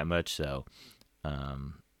class that much, so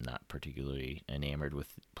not particularly enamored with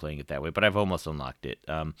playing it that way. But I've almost unlocked it.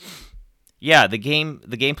 Yeah, the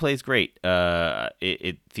gameplay is great.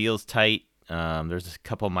 It feels tight. There's a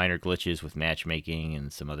couple minor glitches with matchmaking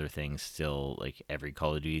and some other things still, like every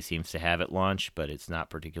Call of Duty seems to have at launch, but it's not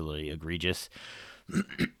particularly egregious.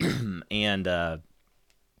 And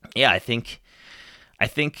yeah, I think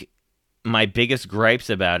my biggest gripes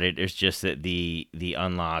about it is just that the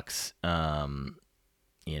unlocks,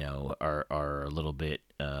 you know, are a little bit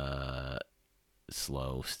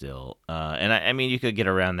slow still. And I mean, you could get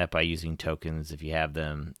around that by using tokens if you have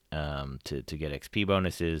them, to get XP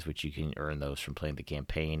bonuses, which you can earn those from playing the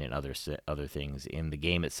campaign and other things in the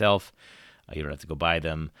game itself. You don't have to go buy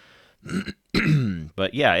them.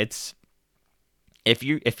 But yeah, it's if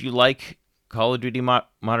you like Call of Duty Modern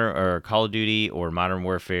or Call of Duty or Modern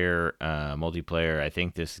Warfare multiplayer, I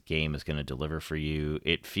think this game is going to deliver for you.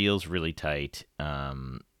 It feels really tight.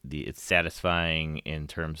 It's satisfying in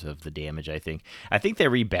terms of the damage. I think they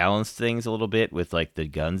rebalanced things a little bit with like the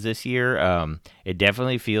guns this year. It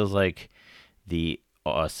definitely feels like the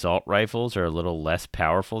assault rifles are a little less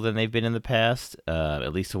powerful than they've been in the past,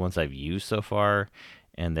 at least the ones I've used so far,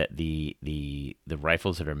 and that the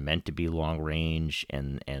rifles that are meant to be long range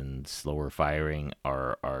and slower firing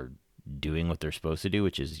are doing what they're supposed to do,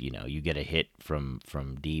 which is, you get a hit from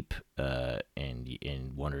deep,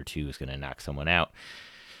 and one or two is going to knock someone out.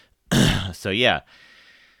 So yeah,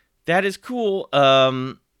 that is cool.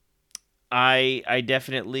 I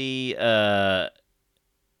definitely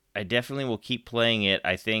will keep playing it.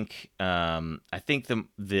 I think the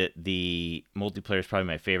multiplayer is probably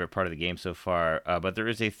my favorite part of the game so far. But there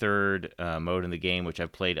is a third mode in the game which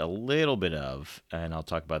I've played a little bit of, and I'll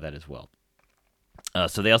talk about that as well.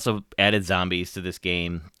 So they also added zombies to this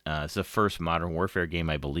game. It's the first Modern Warfare game,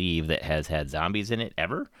 I believe, that has had zombies in it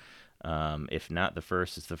ever. If not the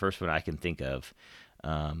first, it's the first one I can think of.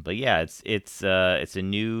 But yeah, it's a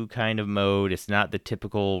new kind of mode. It's not the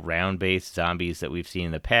typical round-based zombies that we've seen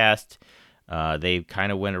in the past. They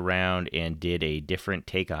kind of went around and did a different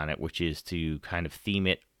take on it, which is to kind of theme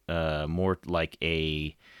it more like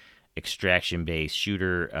a extraction-based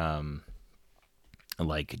shooter,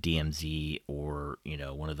 like DMZ or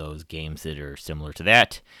one of those games that are similar to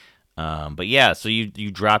that. But yeah, so you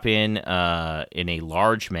drop in a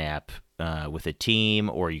large map with a team,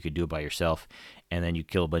 or you could do it by yourself. And then you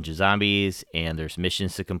kill a bunch of zombies, and there's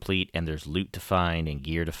missions to complete, and there's loot to find and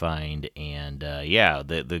gear to find, and yeah,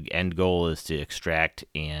 the end goal is to extract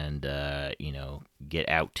and get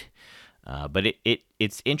out. But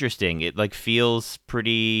it's interesting. It like feels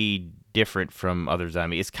pretty different from other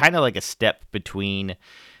zombies. It's kind of like a step between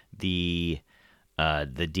the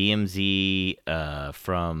DMZ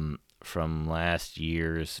from last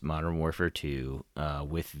year's Modern Warfare 2,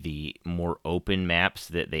 with the more open maps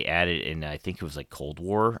that they added in, I think it was like Cold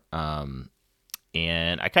War.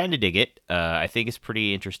 And I kind of dig it. I think it's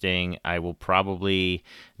pretty interesting. I will probably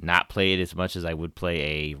not play it as much as I would play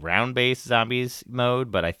a round-based zombies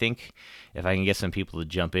mode, but I think if I can get some people to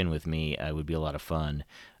jump in with me, it would be a lot of fun.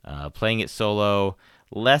 Playing it solo,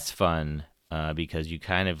 less fun, because you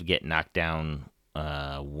kind of get knocked down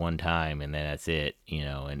one time and then that's it,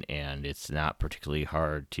 and it's not particularly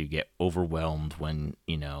hard to get overwhelmed when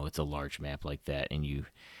it's a large map like that and you're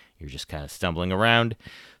just kind of stumbling around.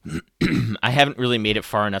 I haven't really made it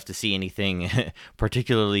far enough to see anything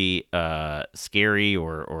particularly scary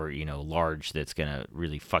or large that's gonna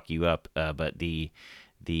really fuck you up, but the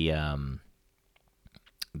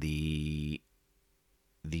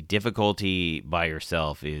difficulty by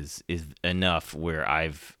yourself is enough where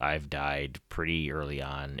I've died pretty early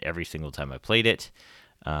on every single time I played it.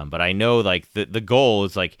 But I know like the goal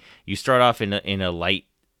is like you start off in a light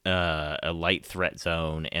threat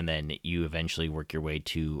zone, and then you eventually work your way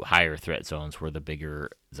to higher threat zones where the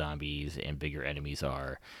bigger zombies and bigger enemies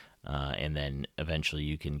are. And then eventually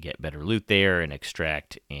you can get better loot there and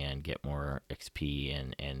extract and get more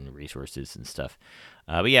XP and resources and stuff.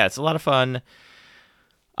 But yeah, it's a lot of fun.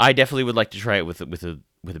 I definitely would like to try it with a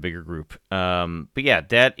bigger group. But yeah,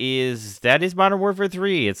 that is Modern Warfare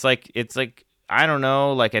 3. It's like I don't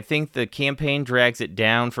know, like I think the campaign drags it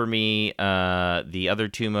down for me. The other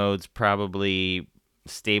two modes probably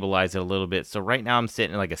stabilize it a little bit. So right now I'm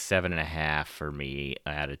sitting at like a 7.5 for me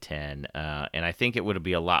out of 10. And I think it would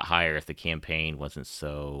be a lot higher if the campaign wasn't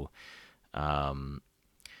so.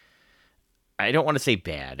 I don't want to say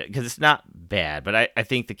bad, because it's not bad, but I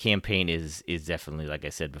think the campaign is definitely, like I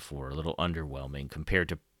said before, a little underwhelming compared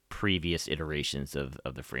to previous iterations of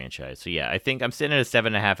the franchise. So yeah, I think I'm sitting at a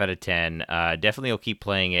 7.5 out of 10. Definitely will keep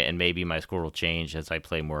playing it, and maybe my score will change as I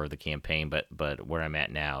play more of the campaign, but where I'm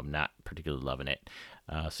at now, I'm not particularly loving it.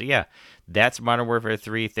 So yeah, that's Modern Warfare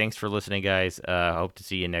 3. Thanks for listening, guys. Hope to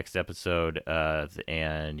see you next episode.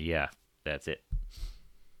 And yeah, that's it.